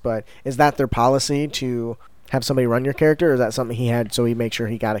risk, but is that their policy to have somebody run your character, or is that something he had so he make sure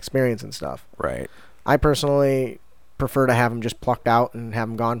he got experience and stuff? Right. I personally prefer to have him just plucked out and have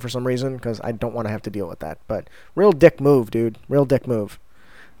him gone for some reason because I don't want to have to deal with that. But real dick move, dude. Real dick move.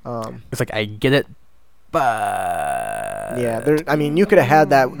 It's like, I get it, but yeah, I mean, you could have had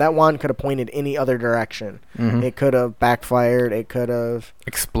that wand could have pointed any other direction. Mm-hmm. It could have backfired. It could have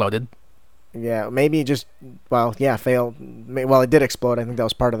exploded. Yeah, maybe just, failed. Well, it did explode. I think that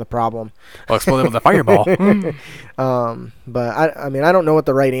was part of the problem. Well, exploded with a fireball. But, I mean, I don't know what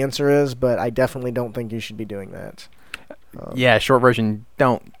the right answer is, but I definitely don't think you should be doing that. Yeah, short version,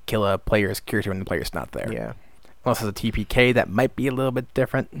 don't kill a player's character when the player's not there. Yeah. Unless it's a TPK, that might be a little bit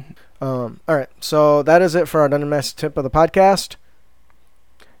different. All right, so that is it for our Dungeon Master tip of the podcast.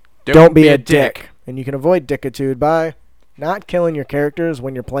 Don't be a dick. And you can avoid dickitude by not killing your characters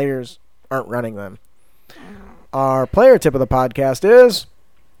when your players aren't running them. Our player tip of the podcast is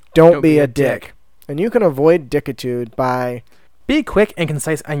don't be a dick. And you can avoid dickitude by be quick and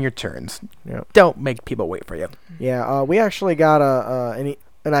concise on your turns. Yep. Don't make people wait for you. Yeah, we actually got an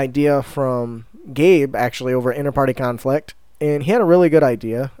idea from Gabe, actually, over Interparty Conflict, and he had a really good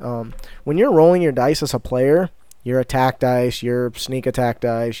idea. When you're rolling your dice as a player, your attack dice, your sneak attack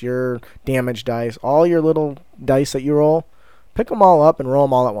dice, your damage dice, all your little dice that you roll, pick them all up and roll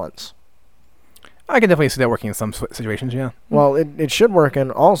them all at once. I can definitely see that working in some situations, yeah. Well, it should work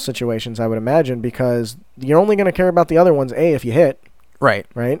in all situations, I would imagine, because you're only going to care about the other ones, if you hit. Right.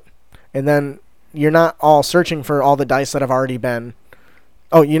 Right? And then you're not all searching for all the dice that have already been...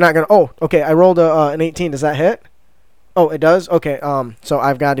 Oh, you're not going to... Oh, okay, I rolled an 18. Does that hit? Oh, it does? Okay, so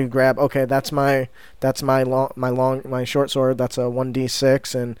I've got to grab... Okay, that's my short sword. That's a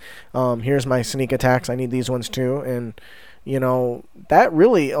 1d6, and here's my sneak attacks. I need these ones too. And, that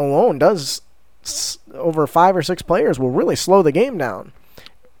really alone does... over 5 or 6 players will really slow the game down.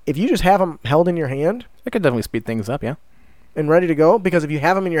 If you just have them held in your hand... It could definitely speed things up, yeah. And ready to go, because if you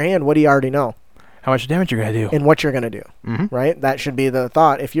have them in your hand, what do you already know? How much damage you're going to do. And what you're going to do, right? That should be the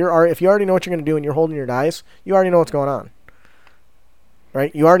thought. If you already know what you're going to do and you're holding your dice, you already know what's going on,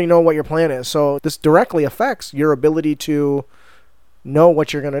 right? You already know what your plan is. So this directly affects your ability to know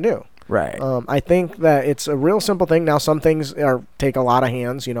what you're going to do. Right. I think that it's a real simple thing. Now, some things take a lot of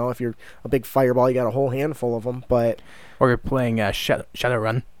hands. If you're a big fireball, you got a whole handful of them. But or you're playing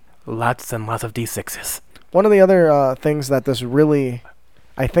Shadowrun, lots and lots of D6s. one of the other things that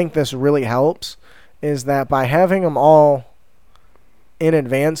I think this really helps is that by having them all in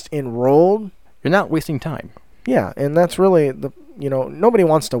advance enrolled, you're not wasting time. Yeah, and that's really nobody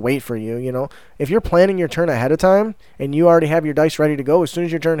wants to wait for you. If you're planning your turn ahead of time and you already have your dice ready to go, as soon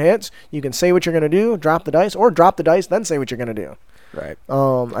as your turn hits, you can say what you're going to do, drop the dice, or drop the dice, then say what you're going to do. Right.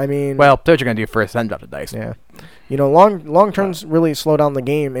 Well, say what you're going to do first, then drop the dice. Yeah. Long turns really slow down the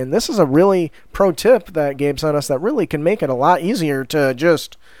game, and this is a really pro tip that Gabe sent us that really can make it a lot easier to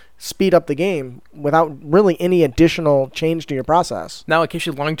just speed up the game without really any additional change to your process. Now,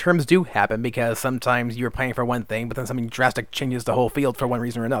 occasionally long terms do happen because sometimes you're playing for one thing, but then something drastic changes the whole field for one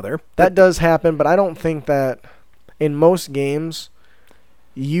reason or another. That does happen, but I don't think that in most games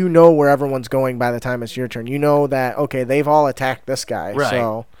where everyone's going by the time it's your turn. You know that, okay, they've all attacked this guy, right.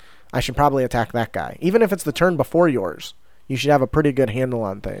 So I should probably attack that guy. Even if it's the turn before yours, you should have a pretty good handle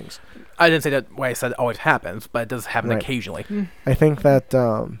on things. I didn't say that way I said it always happens, but it does happen occasionally. I think that,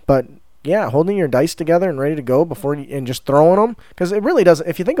 but yeah, holding your dice together and ready to go and just throwing them, because it really does.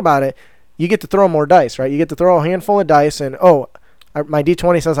 If you think about it, you get to throw more dice, right? You get to throw a handful of dice, and my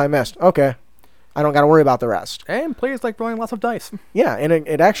D20 says I missed. Okay, I don't got to worry about the rest. And players like throwing lots of dice. Yeah, and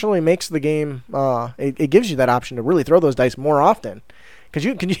it actually makes the game. It gives you that option to really throw those dice more often. Could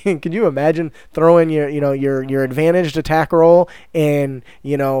you imagine throwing your advantaged attack roll and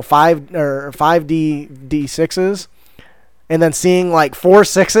 5 D6s, and then seeing like 4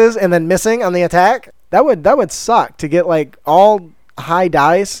 6s and then missing on the attack? That would suck to get like all high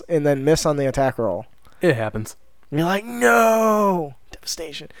dice and then miss on the attack roll. It happens. And you're like, no,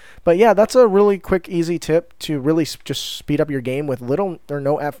 devastation. But yeah, that's a really quick, easy tip to really just speed up your game with little or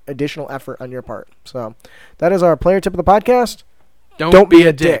no additional effort on your part. So that is our player tip of the podcast. Don't be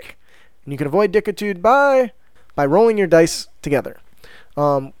a dick. And you can avoid dickitude by rolling your dice together.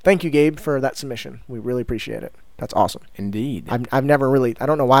 Thank you, Gabe, for that submission. We really appreciate it. That's awesome. Indeed. I've never really, I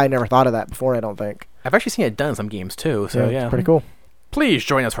don't know why I never thought of that before, I don't think. I've actually seen it done in some games too, so yeah. It's pretty cool. Please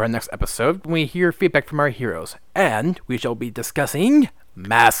join us for our next episode when we hear feedback from our heroes, and we shall be discussing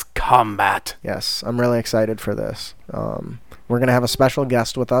Mass Combat. Yes, I'm really excited for this. We're going to have a special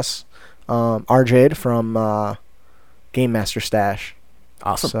guest with us, RJ from Game Master Stash.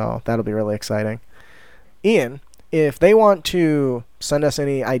 Awesome. So that'll be really exciting. Ian, if they want to send us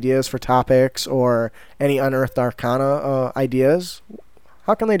any ideas for topics or any Unearthed Arcana ideas,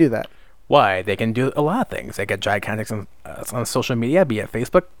 how can they do that? Why, they can do a lot of things. They get giant contacts on social media, be it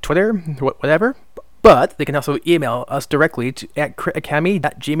Facebook, Twitter, whatever. But they can also email us directly at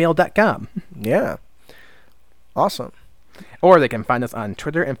critacademy@gmail.com. Yeah. Awesome. Or they can find us on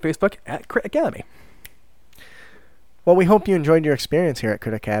Twitter and Facebook at Crit Academy. Well, we hope you enjoyed your experience here at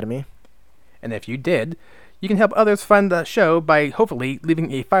Crit Academy. And if you did, you can help others find the show by hopefully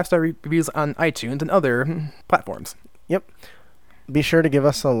leaving a 5-star reviews on iTunes and other platforms. Yep. Be sure to give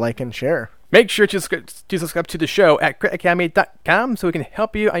us a like and share. Make sure to subscribe to the show at critacademy.com so we can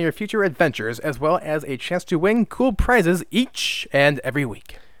help you on your future adventures, as well as a chance to win cool prizes each and every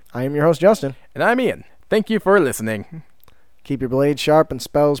week. I am your host, Justin. And I'm Ian. Thank you for listening. Keep your blades sharp and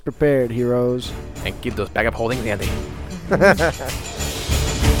spells prepared, heroes. And keep those backup holdings handy.